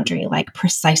doing laundry, like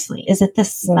precisely, is it the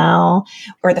smell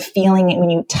or the feeling when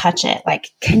you touch it? Like,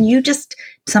 can you just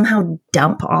somehow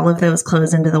dump all of those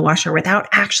clothes into the washer without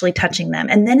actually touching them?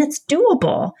 And then it's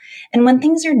doable. And when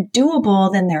things are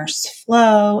doable, then there's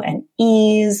flow and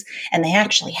ease and they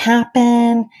actually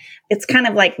happen. It's kind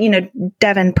of like,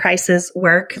 Devin Price's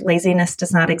work, Laziness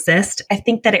Does Not Exist. I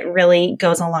think that it really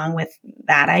goes along with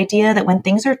that idea that when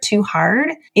things are too hard,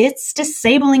 it's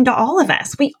disabling to all of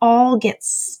us. We all get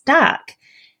stuck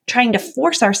trying to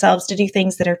force ourselves to do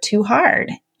things that are too hard.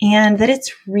 And that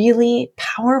it's really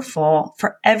powerful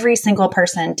for every single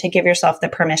person to give yourself the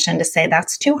permission to say,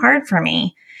 that's too hard for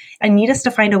me. I need us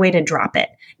to find a way to drop it.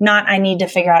 Not, I need to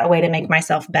figure out a way to make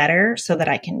myself better so that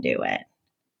I can do it.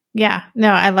 Yeah,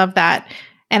 no, I love that.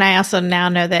 And I also now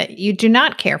know that you do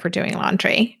not care for doing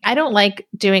laundry. I don't like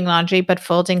doing laundry, but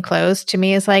folding clothes to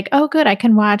me is like, oh, good, I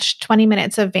can watch 20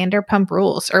 minutes of Vanderpump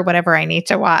Rules or whatever I need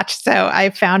to watch. So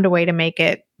I found a way to make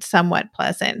it somewhat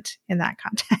pleasant in that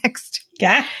context.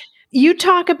 Yeah. You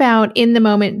talk about in the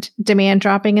moment demand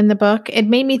dropping in the book. It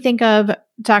made me think of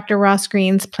Dr. Ross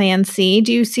Greene's Plan C.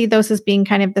 Do you see those as being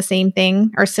kind of the same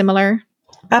thing or similar?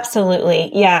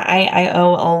 Absolutely. Yeah, I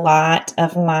owe a lot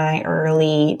of my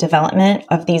early development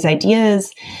of these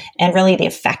ideas and really the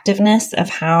effectiveness of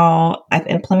how I've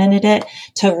implemented it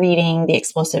to reading The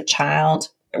Explosive Child,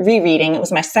 rereading. It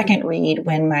was my second read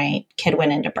when my kid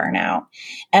went into burnout.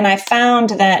 And I found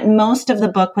that most of the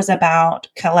book was about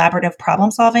collaborative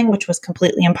problem solving, which was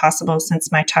completely impossible since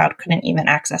my child couldn't even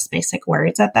access basic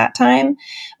words at that time.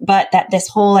 But that this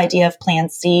whole idea of Plan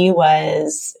C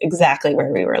was exactly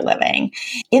where we were living.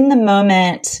 In the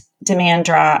moment, demand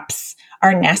drops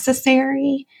are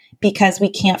necessary because we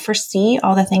can't foresee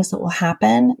all the things that will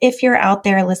happen. If you're out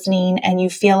there listening and you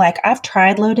feel like I've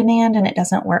tried low demand and it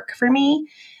doesn't work for me,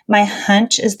 my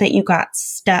hunch is that you got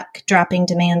stuck dropping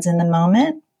demands in the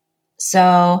moment.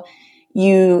 So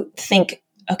you think,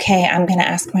 okay, I'm going to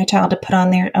ask my child to put on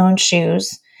their own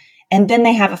shoes, and then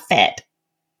they have a fit.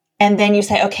 And then you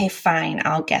say, okay, fine,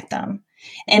 I'll get them.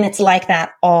 And it's like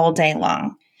that all day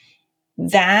long.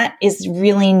 That is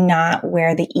really not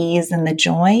where the ease and the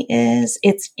joy is.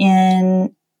 It's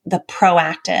in the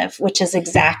proactive, which is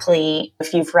exactly,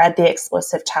 if you've read The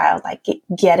Explosive Child, like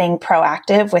getting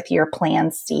proactive with your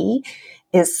Plan C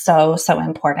is so, so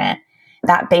important.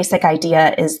 That basic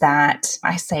idea is that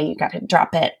I say you got to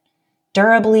drop it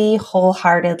durably,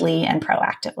 wholeheartedly, and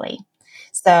proactively.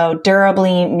 So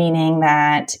durably meaning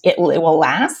that it will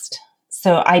last.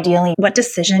 So ideally, what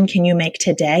decision can you make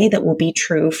today that will be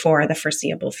true for the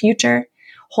foreseeable future?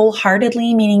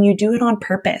 Wholeheartedly, meaning you do it on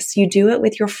purpose. You do it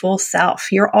with your full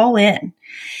self. You're all in.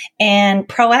 And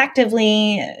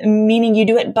proactively, meaning you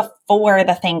do it before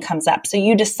the thing comes up. So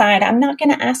you decide, I'm not going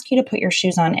to ask you to put your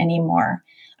shoes on anymore.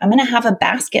 I'm going to have a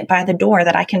basket by the door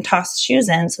that I can toss shoes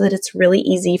in so that it's really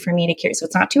easy for me to carry. So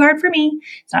it's not too hard for me.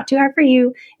 It's not too hard for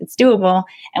you. It's doable.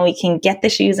 And we can get the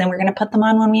shoes and we're going to put them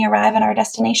on when we arrive at our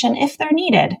destination if they're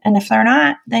needed. And if they're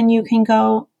not, then you can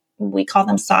go, we call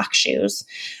them sock shoes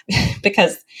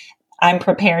because I'm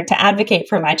prepared to advocate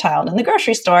for my child in the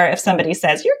grocery store if somebody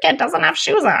says, your kid doesn't have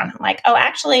shoes on. I'm like, oh,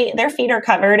 actually, their feet are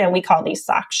covered and we call these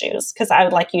sock shoes because I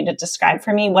would like you to describe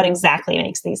for me what exactly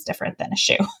makes these different than a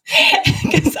shoe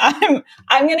because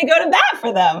I'm going to go to bat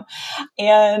for them.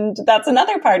 And that's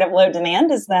another part of low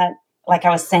demand is that, like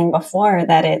I was saying before,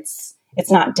 that it's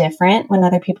not different when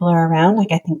other people are around.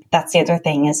 Like, I think that's the other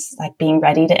thing is like being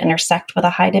ready to intersect with a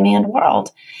high demand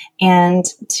world and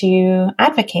to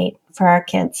advocate for our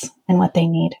kids and what they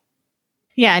need.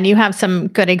 Yeah. And you have some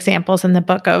good examples in the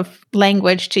book of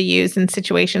language to use in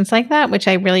situations like that, which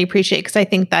I really appreciate because I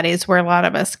think that is where a lot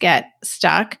of us get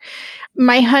stuck.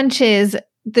 My hunch is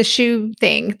the shoe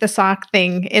thing, the sock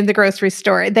thing in the grocery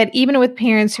store, that even with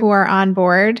parents who are on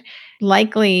board,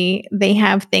 likely they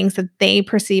have things that they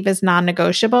perceive as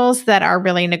non-negotiables that are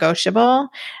really negotiable.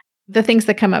 The things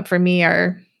that come up for me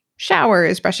are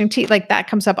showers, brushing teeth, like that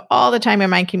comes up all the time in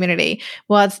my community.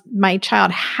 Well, my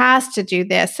child has to do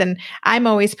this. And I'm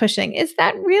always pushing, is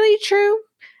that really true?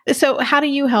 So how do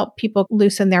you help people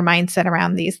loosen their mindset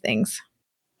around these things?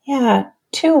 Yeah,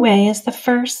 two ways. The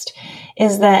first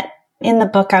is that in the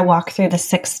book, I walk through the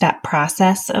 6-step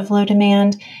process of low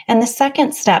demand. And the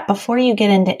second step, before you get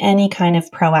into any kind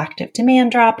of proactive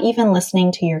demand drop, even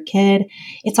listening to your kid,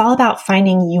 it's all about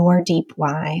finding your deep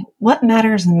why. What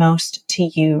matters most to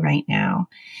you right now?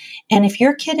 And if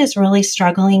your kid is really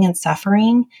struggling and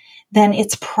suffering, then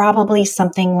it's probably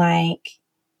something like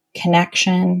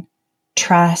connection,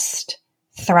 trust,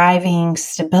 thriving,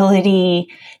 stability,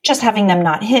 just having them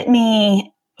not hit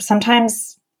me.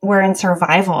 Sometimes we're in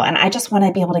survival and I just want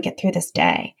to be able to get through this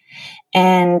day.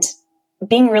 And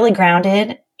being really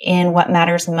grounded in what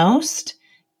matters most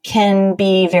can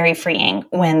be very freeing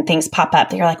when things pop up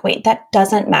that you're like, wait, that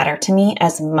doesn't matter to me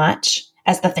as much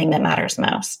as the thing that matters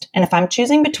most. And if I'm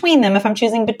choosing between them, if I'm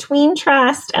choosing between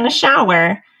trust and a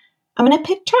shower, I'm going to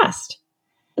pick trust.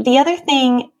 The other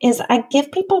thing is I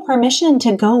give people permission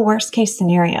to go worst case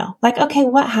scenario. Like, okay,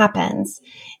 what happens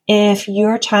if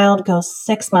your child goes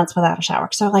 6 months without a shower?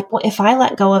 So like, well, if I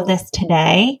let go of this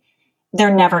today,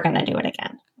 they're never going to do it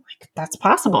again. That's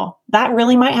possible. That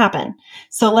really might happen.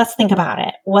 So let's think about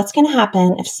it. What's going to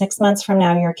happen if 6 months from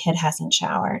now your kid hasn't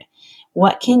showered?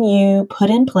 What can you put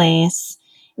in place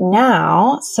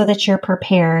now so that you're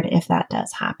prepared if that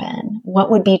does happen?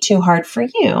 What would be too hard for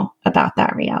you about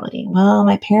that reality? Well,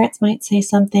 my parents might say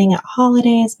something at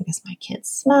holidays because my kid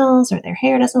smells or their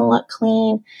hair doesn't look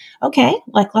clean. Okay,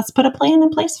 like let's put a plan in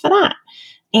place for that.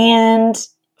 And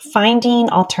finding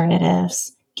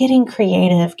alternatives, getting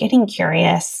creative, getting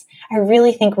curious. I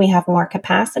really think we have more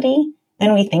capacity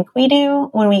than we think we do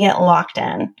when we get locked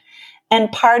in. And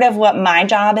part of what my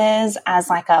job is as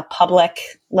like a public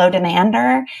low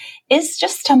demander is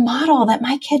just to model that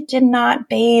my kid did not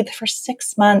bathe for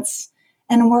 6 months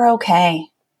and we're okay.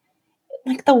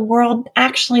 Like the world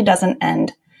actually doesn't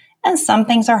end and some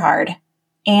things are hard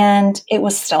and it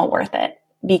was still worth it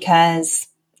because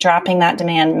dropping that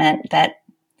demand meant that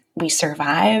we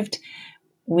survived.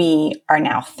 We are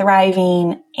now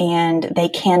thriving and they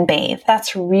can bathe.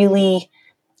 That's really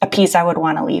a piece I would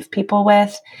want to leave people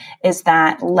with is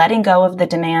that letting go of the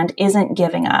demand isn't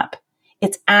giving up.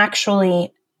 It's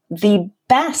actually the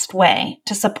best way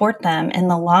to support them in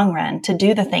the long run to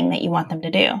do the thing that you want them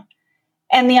to do.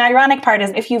 And the ironic part is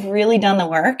if you've really done the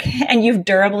work and you've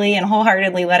durably and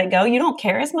wholeheartedly let it go, you don't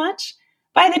care as much.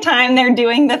 By the time they're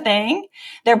doing the thing,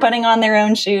 they're putting on their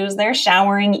own shoes, they're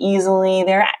showering easily,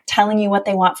 they're telling you what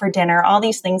they want for dinner, all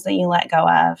these things that you let go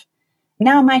of.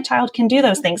 Now my child can do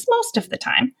those things most of the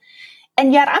time.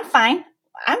 And yet I'm fine.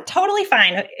 I'm totally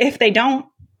fine if they don't.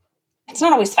 It's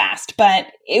not always fast, but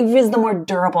it is the more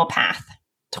durable path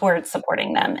towards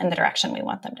supporting them in the direction we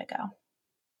want them to go.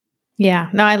 Yeah,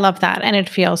 no, I love that. And it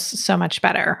feels so much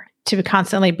better to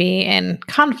constantly be in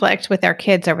conflict with our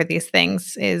kids over these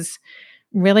things is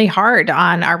really hard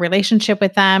on our relationship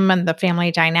with them and the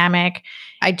family dynamic.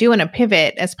 I do want to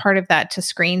pivot as part of that to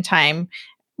screen time.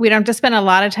 We don't have to spend a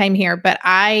lot of time here, but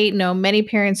I know many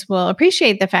parents will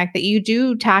appreciate the fact that you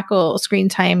do tackle screen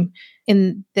time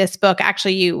in this book.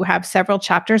 Actually, you have several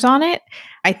chapters on it.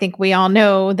 I think we all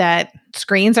know that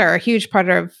screens are a huge part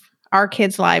of our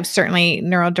kids' lives, certainly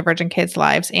neurodivergent kids'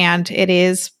 lives, and it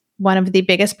is one of the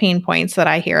biggest pain points that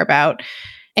I hear about.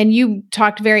 And you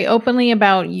talked very openly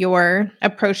about your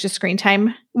approach to screen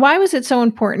time. Why was it so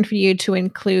important for you to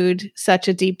include such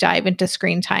a deep dive into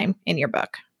screen time in your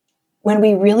book? When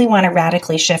we really want to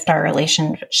radically shift our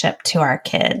relationship to our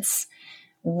kids,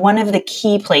 one of the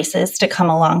key places to come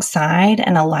alongside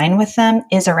and align with them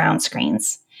is around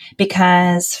screens.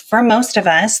 Because for most of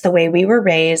us, the way we were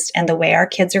raised and the way our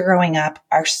kids are growing up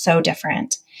are so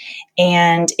different.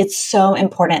 And it's so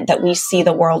important that we see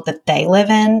the world that they live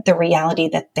in, the reality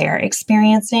that they're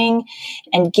experiencing,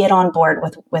 and get on board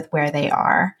with where they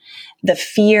are. The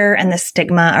fear and the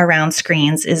stigma around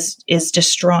screens is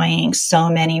destroying so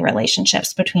many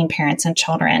relationships between parents and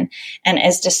children. And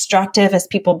as destructive as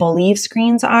people believe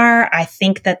screens are, I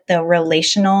think that the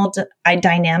relational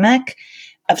dynamic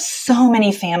of so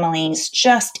many families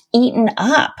just eaten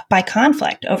up by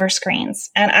conflict over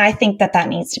screens. And I think that that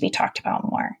needs to be talked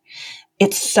about more.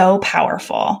 It's so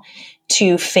powerful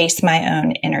to face my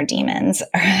own inner demons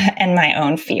and my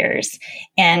own fears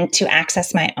and to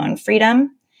access my own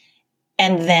freedom.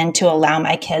 And then to allow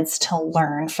my kids to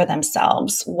learn for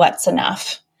themselves what's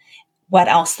enough, what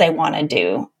else they want to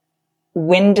do.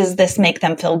 When does this make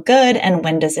them feel good and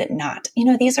when does it not? You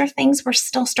know, these are things we're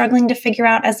still struggling to figure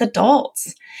out as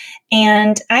adults.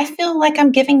 And I feel like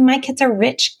I'm giving my kids a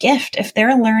rich gift if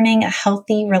they're learning a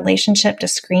healthy relationship to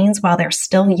screens while they're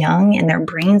still young and their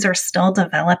brains are still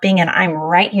developing and I'm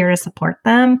right here to support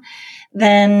them,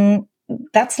 then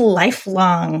that's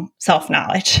lifelong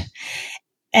self-knowledge.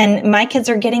 And my kids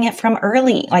are getting it from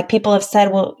early. Like people have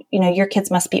said, well, you know, your kids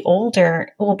must be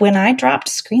older. Well, when I dropped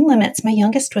screen limits, my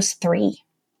youngest was 3.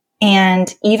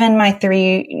 And even my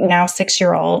now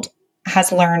 6-year-old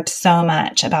has learned so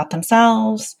much about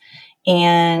themselves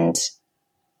and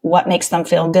what makes them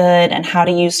feel good and how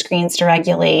to use screens to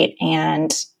regulate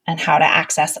and and how to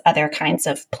access other kinds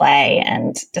of play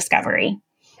and discovery.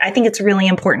 I think it's really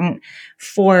important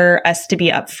for us to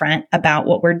be upfront about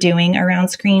what we're doing around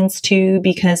screens too,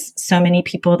 because so many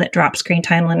people that drop screen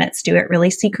time limits do it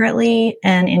really secretly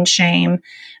and in shame.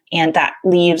 And that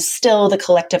leaves still the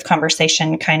collective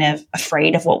conversation kind of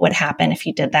afraid of what would happen if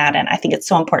you did that. And I think it's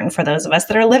so important for those of us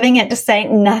that are living it to say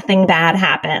nothing bad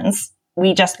happens.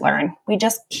 We just learn. We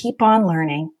just keep on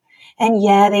learning. And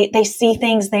yeah, they see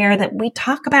things there that we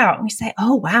talk about. And we say,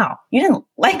 oh, wow, you didn't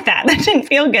like that. That didn't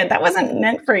feel good. That wasn't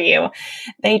meant for you.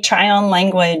 They try on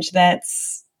language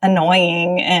that's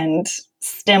annoying and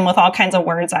stem with all kinds of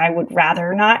words I would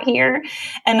rather not hear.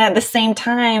 And at the same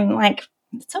time, like,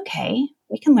 it's okay.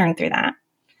 We can learn through that.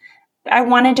 I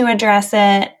wanted to address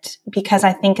it because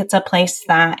I think it's a place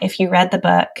that if you read the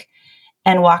book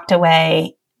and walked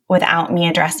away without me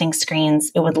addressing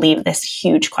screens, it would leave this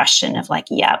huge question of like,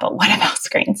 yeah, but what about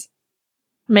screens?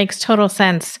 Makes total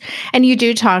sense. And you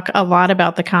do talk a lot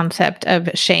about the concept of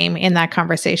shame in that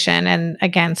conversation. And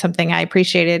again, something I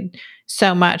appreciated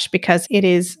so much because it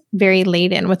is very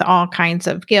laden with all kinds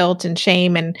of guilt and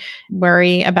shame and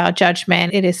worry about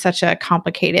judgment. It is such a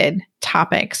complicated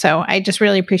topic. So I just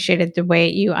really appreciated the way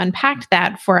you unpacked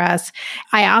that for us.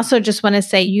 I also just want to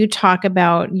say you talk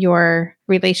about your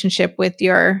relationship with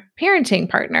your parenting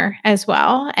partner as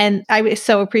well. And I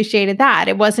so appreciated that.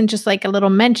 It wasn't just like a little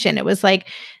mention. It was like,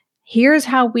 here's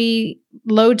how we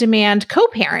low demand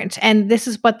co-parent, and this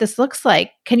is what this looks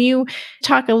like. Can you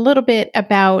talk a little bit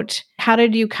about how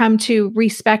did you come to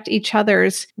respect each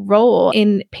other's role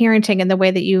in parenting and the way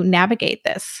that you navigate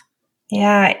this?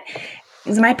 Yeah,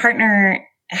 my partner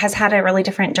has had a really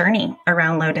different journey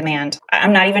around low demand.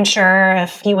 I'm not even sure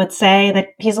if he would say that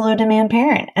he's a low demand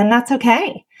parent, and that's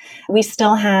okay. We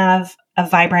still have a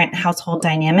vibrant household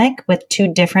dynamic with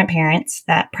two different parents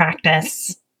that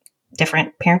practice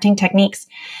different parenting techniques.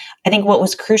 I think what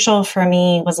was crucial for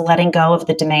me was letting go of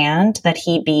the demand that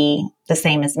he be the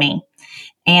same as me.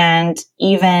 And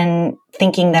even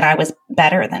thinking that I was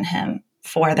better than him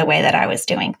for the way that I was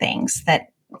doing things,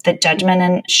 that the judgment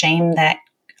and shame that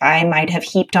I might have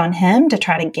heaped on him to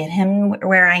try to get him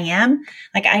where I am.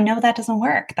 Like, I know that doesn't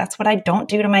work. That's what I don't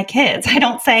do to my kids. I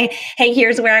don't say, hey,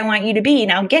 here's where I want you to be.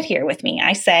 Now get here with me.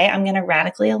 I say, I'm going to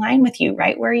radically align with you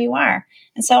right where you are.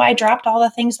 And so I dropped all the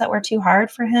things that were too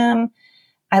hard for him.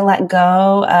 I let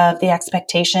go of the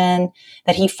expectation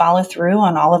that he follow through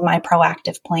on all of my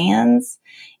proactive plans.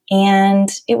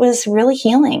 And it was really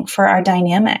healing for our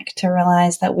dynamic to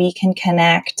realize that we can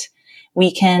connect,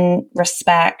 we can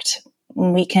respect,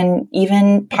 we can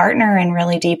even partner in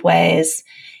really deep ways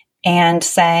and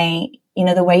say, you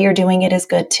know, the way you're doing it is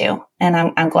good too. And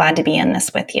I'm glad to be in this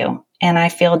with you. And I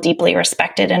feel deeply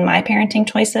respected in my parenting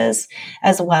choices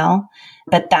as well.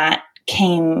 But that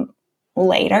came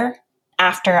later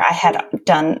after I had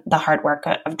done the hard work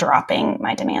of dropping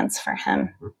my demands for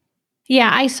him.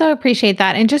 Yeah, I so appreciate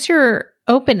that. And just your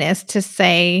openness to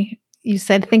say, you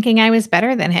said thinking I was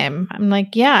better than him. I'm like,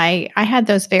 yeah, I had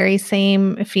those very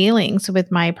same feelings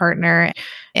with my partner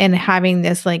and having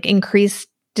this like increased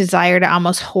desire to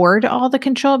almost hoard all the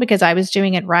control because I was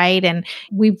doing it right. And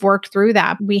we've worked through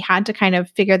that. We had to kind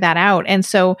of figure that out. And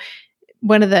so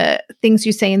one of the things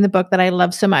you say in the book that I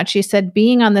love so much, you said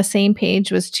being on the same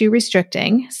page was too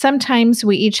restricting. Sometimes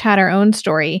we each had our own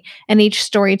story and each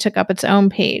story took up its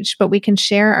own page, but we can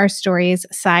share our stories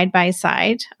side by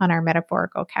side on our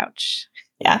metaphorical couch.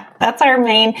 Yeah, that's our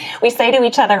main, we say to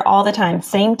each other all the time,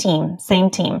 same team, same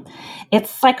team.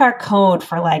 It's like our code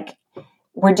for like,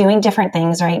 we're doing different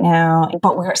things right now,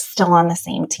 but we're still on the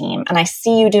same team. And I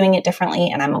see you doing it differently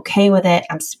and I'm okay with it.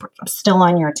 I'm still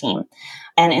on your team.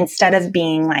 And instead of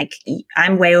being like,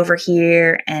 I'm way over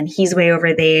here and he's way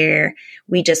over there,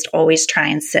 we just always try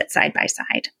and sit side by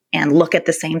side and look at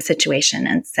the same situation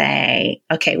and say,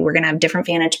 okay, we're going to have different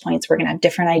vantage points. We're going to have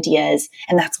different ideas.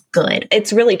 And that's good.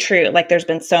 It's really true. Like there's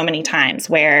been so many times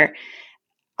where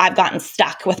I've gotten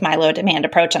stuck with my low demand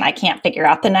approach and I can't figure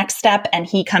out the next step. And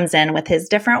he comes in with his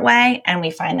different way and we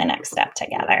find the next step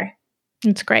together.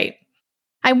 It's great.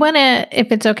 I want to,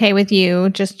 if it's okay with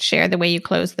you, just share the way you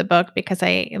closed the book because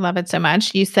I love it so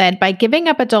much. You said, by giving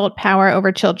up adult power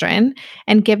over children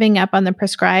and giving up on the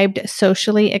prescribed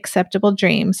socially acceptable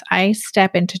dreams, I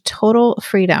step into total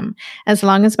freedom. As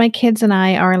long as my kids and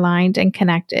I are aligned and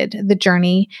connected, the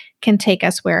journey can take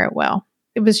us where it will.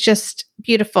 It was just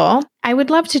beautiful. I would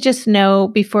love to just know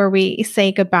before we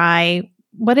say goodbye,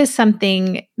 what is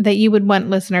something that you would want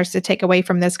listeners to take away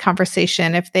from this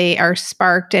conversation if they are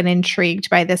sparked and intrigued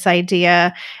by this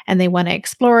idea and they want to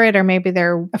explore it, or maybe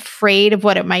they're afraid of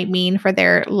what it might mean for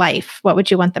their life? What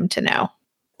would you want them to know?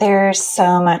 there's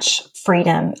so much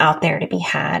freedom out there to be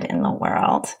had in the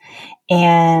world,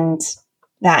 and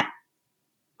that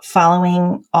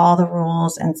following all the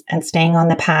rules and staying on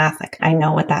the path, like, I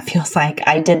know what that feels like.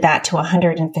 I did that to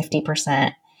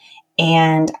 150%.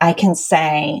 And I can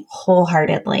say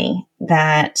wholeheartedly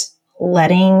that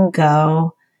letting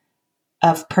go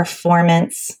of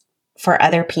performance for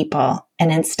other people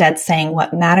and instead saying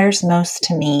what matters most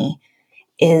to me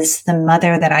is the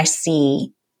mother that I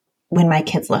see when my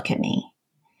kids look at me,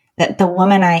 that the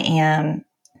woman I am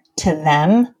to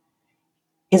them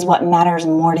is what matters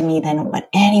more to me than what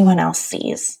anyone else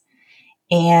sees.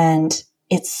 And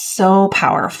it's so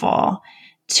powerful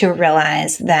to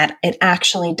realize that it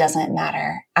actually doesn't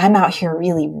matter. I'm out here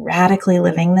really radically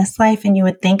living this life, and you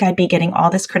would think I'd be getting all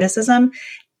this criticism.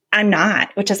 I'm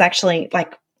not, which is actually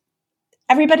like,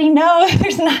 everybody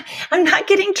knows I'm not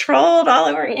getting trolled all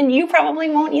over, and you probably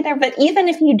won't either. But even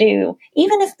if you do,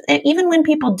 even when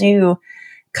people do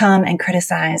come and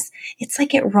criticize, it's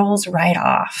like it rolls right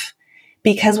off,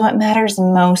 because what matters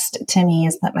most to me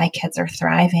is that my kids are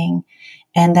thriving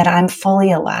and that I'm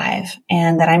fully alive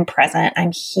and that I'm present.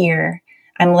 I'm here.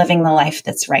 I'm living the life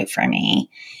that's right for me.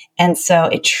 And so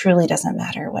it truly doesn't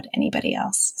matter what anybody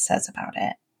else says about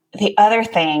it. The other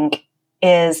thing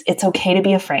is it's okay to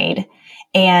be afraid,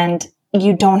 and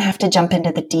you don't have to jump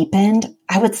into the deep end.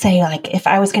 I would say, like, if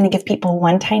I was going to give people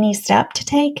one tiny step to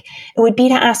take, it would be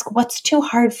to ask, what's too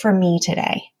hard for me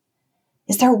today?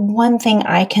 Is there one thing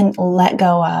I can let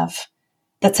go of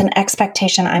that's an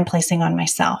expectation I'm placing on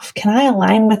myself? Can I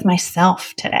align with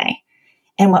myself today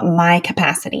and what my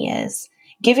capacity is?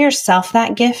 Give yourself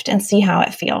that gift and see how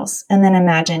it feels, and then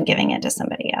imagine giving it to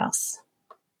somebody else.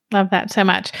 Love that so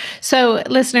much. So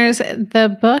listeners,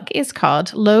 the book is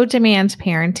called Low Demand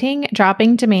Parenting,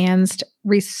 Dropping Demands,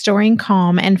 Restoring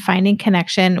Calm, and Finding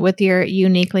Connection with Your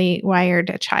Uniquely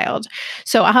Wired Child.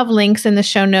 So I'll have links in the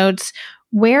show notes.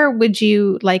 Where would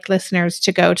you like listeners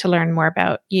to go to learn more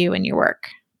about you and your work?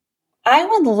 I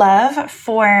would love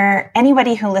for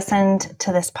anybody who listened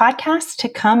to this podcast to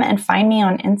come and find me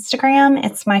on Instagram.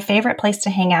 It's my favorite place to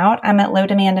hang out. I'm at Low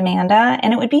Demand Amanda,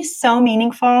 and it would be so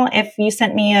meaningful if you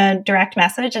sent me a direct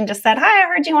message and just said, "Hi, I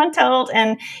heard you on Tilt,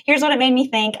 and here's what it made me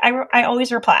think." I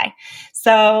always reply.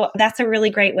 So that's a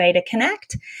really great way to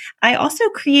connect. I also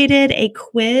created a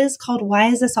quiz called Why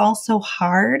Is This All So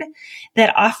Hard?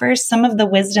 That offers some of the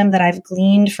wisdom that I've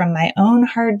gleaned from my own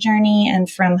hard journey and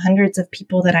from hundreds of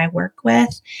people that I work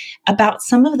with about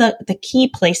some of the key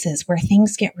places where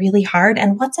things get really hard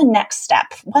and what's a next step,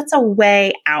 what's a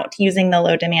way out using the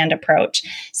low demand approach.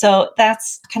 So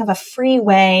that's kind of a free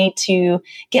way to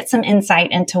get some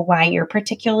insight into why you're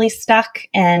particularly stuck.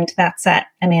 And that's at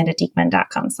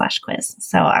amandadiekman.com/quiz.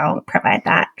 So I'll provide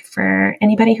that for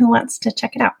anybody who wants to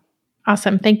check it out.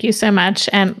 Awesome. Thank you so much.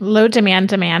 And Low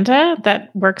Demand Amanda, that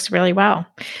works really well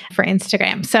for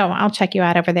Instagram. So I'll check you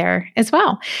out over there as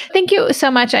well. Thank you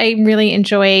so much. I really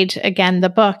enjoyed, again, the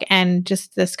book and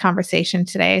just this conversation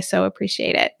today. So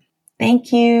appreciate it.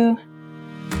 Thank you.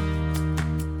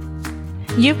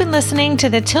 You've been listening to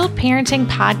the Tilt Parenting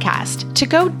Podcast. To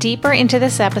go deeper into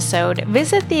this episode,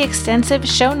 visit the extensive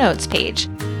show notes page.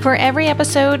 For every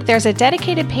episode, there's a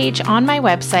dedicated page on my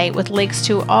website with links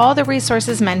to all the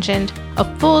resources mentioned, a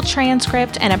full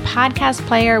transcript, and a podcast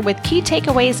player with key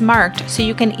takeaways marked so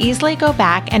you can easily go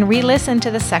back and re-listen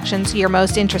to the sections you're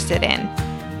most interested in.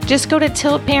 Just go to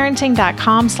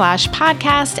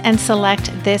tiltparenting.com/podcast and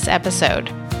select this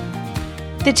episode.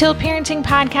 The Tilt Parenting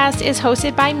Podcast is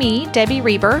hosted by me, Debbie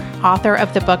Reber, author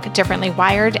of the book Differently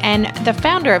Wired and the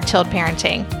founder of Tilt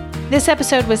Parenting. This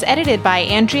episode was edited by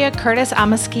Andrea Curtis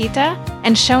Amasquita,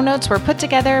 and show notes were put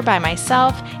together by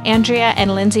myself, Andrea,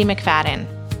 and Lindsay McFadden.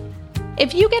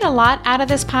 If you get a lot out of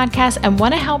this podcast and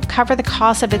want to help cover the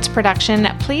cost of its production,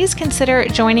 please consider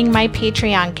joining my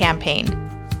Patreon campaign.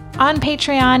 On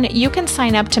Patreon, you can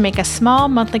sign up to make a small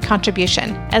monthly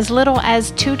contribution, as little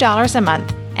as $2 a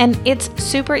month, and it's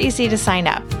super easy to sign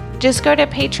up. Just go to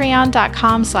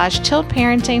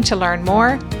patreon.com/tiltparenting to learn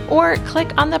more, or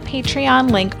click on the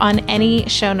Patreon link on any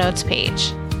show notes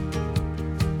page.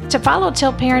 To follow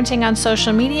Tilt Parenting on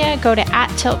social media, go to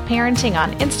 @tiltparenting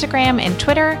on Instagram and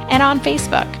Twitter, and on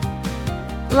Facebook.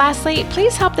 Lastly,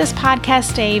 please help this podcast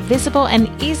stay visible and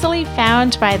easily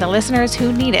found by the listeners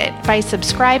who need it by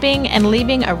subscribing and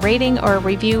leaving a rating or a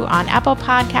review on Apple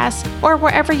Podcasts or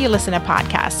wherever you listen to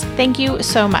podcasts. Thank you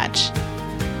so much.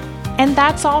 And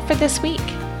that's all for this week.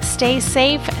 Stay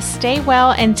safe, stay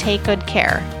well, and take good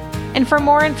care. And for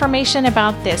more information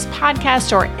about this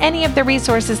podcast or any of the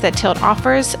resources that Tilt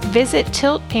offers, visit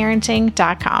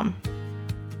tiltparenting.com.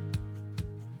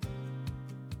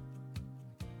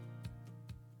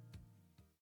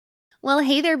 Well,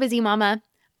 hey there, busy mama.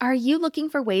 Are you looking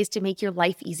for ways to make your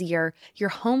life easier, your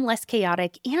home less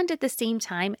chaotic, and at the same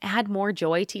time add more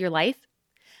joy to your life?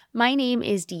 My name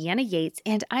is Deanna Yates,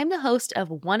 and I'm the host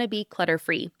of Wanna Be Clutter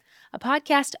Free, a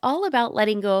podcast all about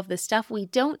letting go of the stuff we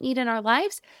don't need in our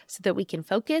lives so that we can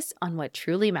focus on what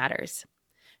truly matters.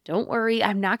 Don't worry,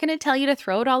 I'm not going to tell you to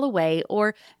throw it all away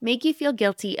or make you feel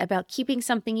guilty about keeping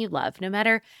something you love, no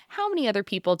matter how many other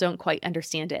people don't quite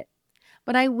understand it.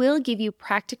 But I will give you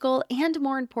practical and,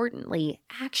 more importantly,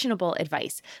 actionable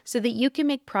advice so that you can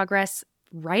make progress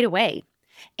right away.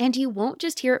 And you won't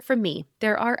just hear it from me.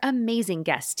 There are amazing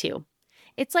guests too.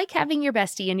 It's like having your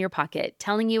bestie in your pocket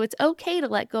telling you it's okay to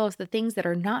let go of the things that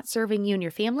are not serving you and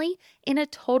your family in a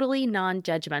totally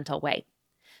non-judgmental way.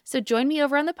 So join me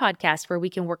over on the podcast where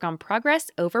we can work on progress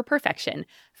over perfection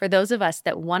for those of us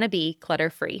that want to be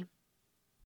clutter-free.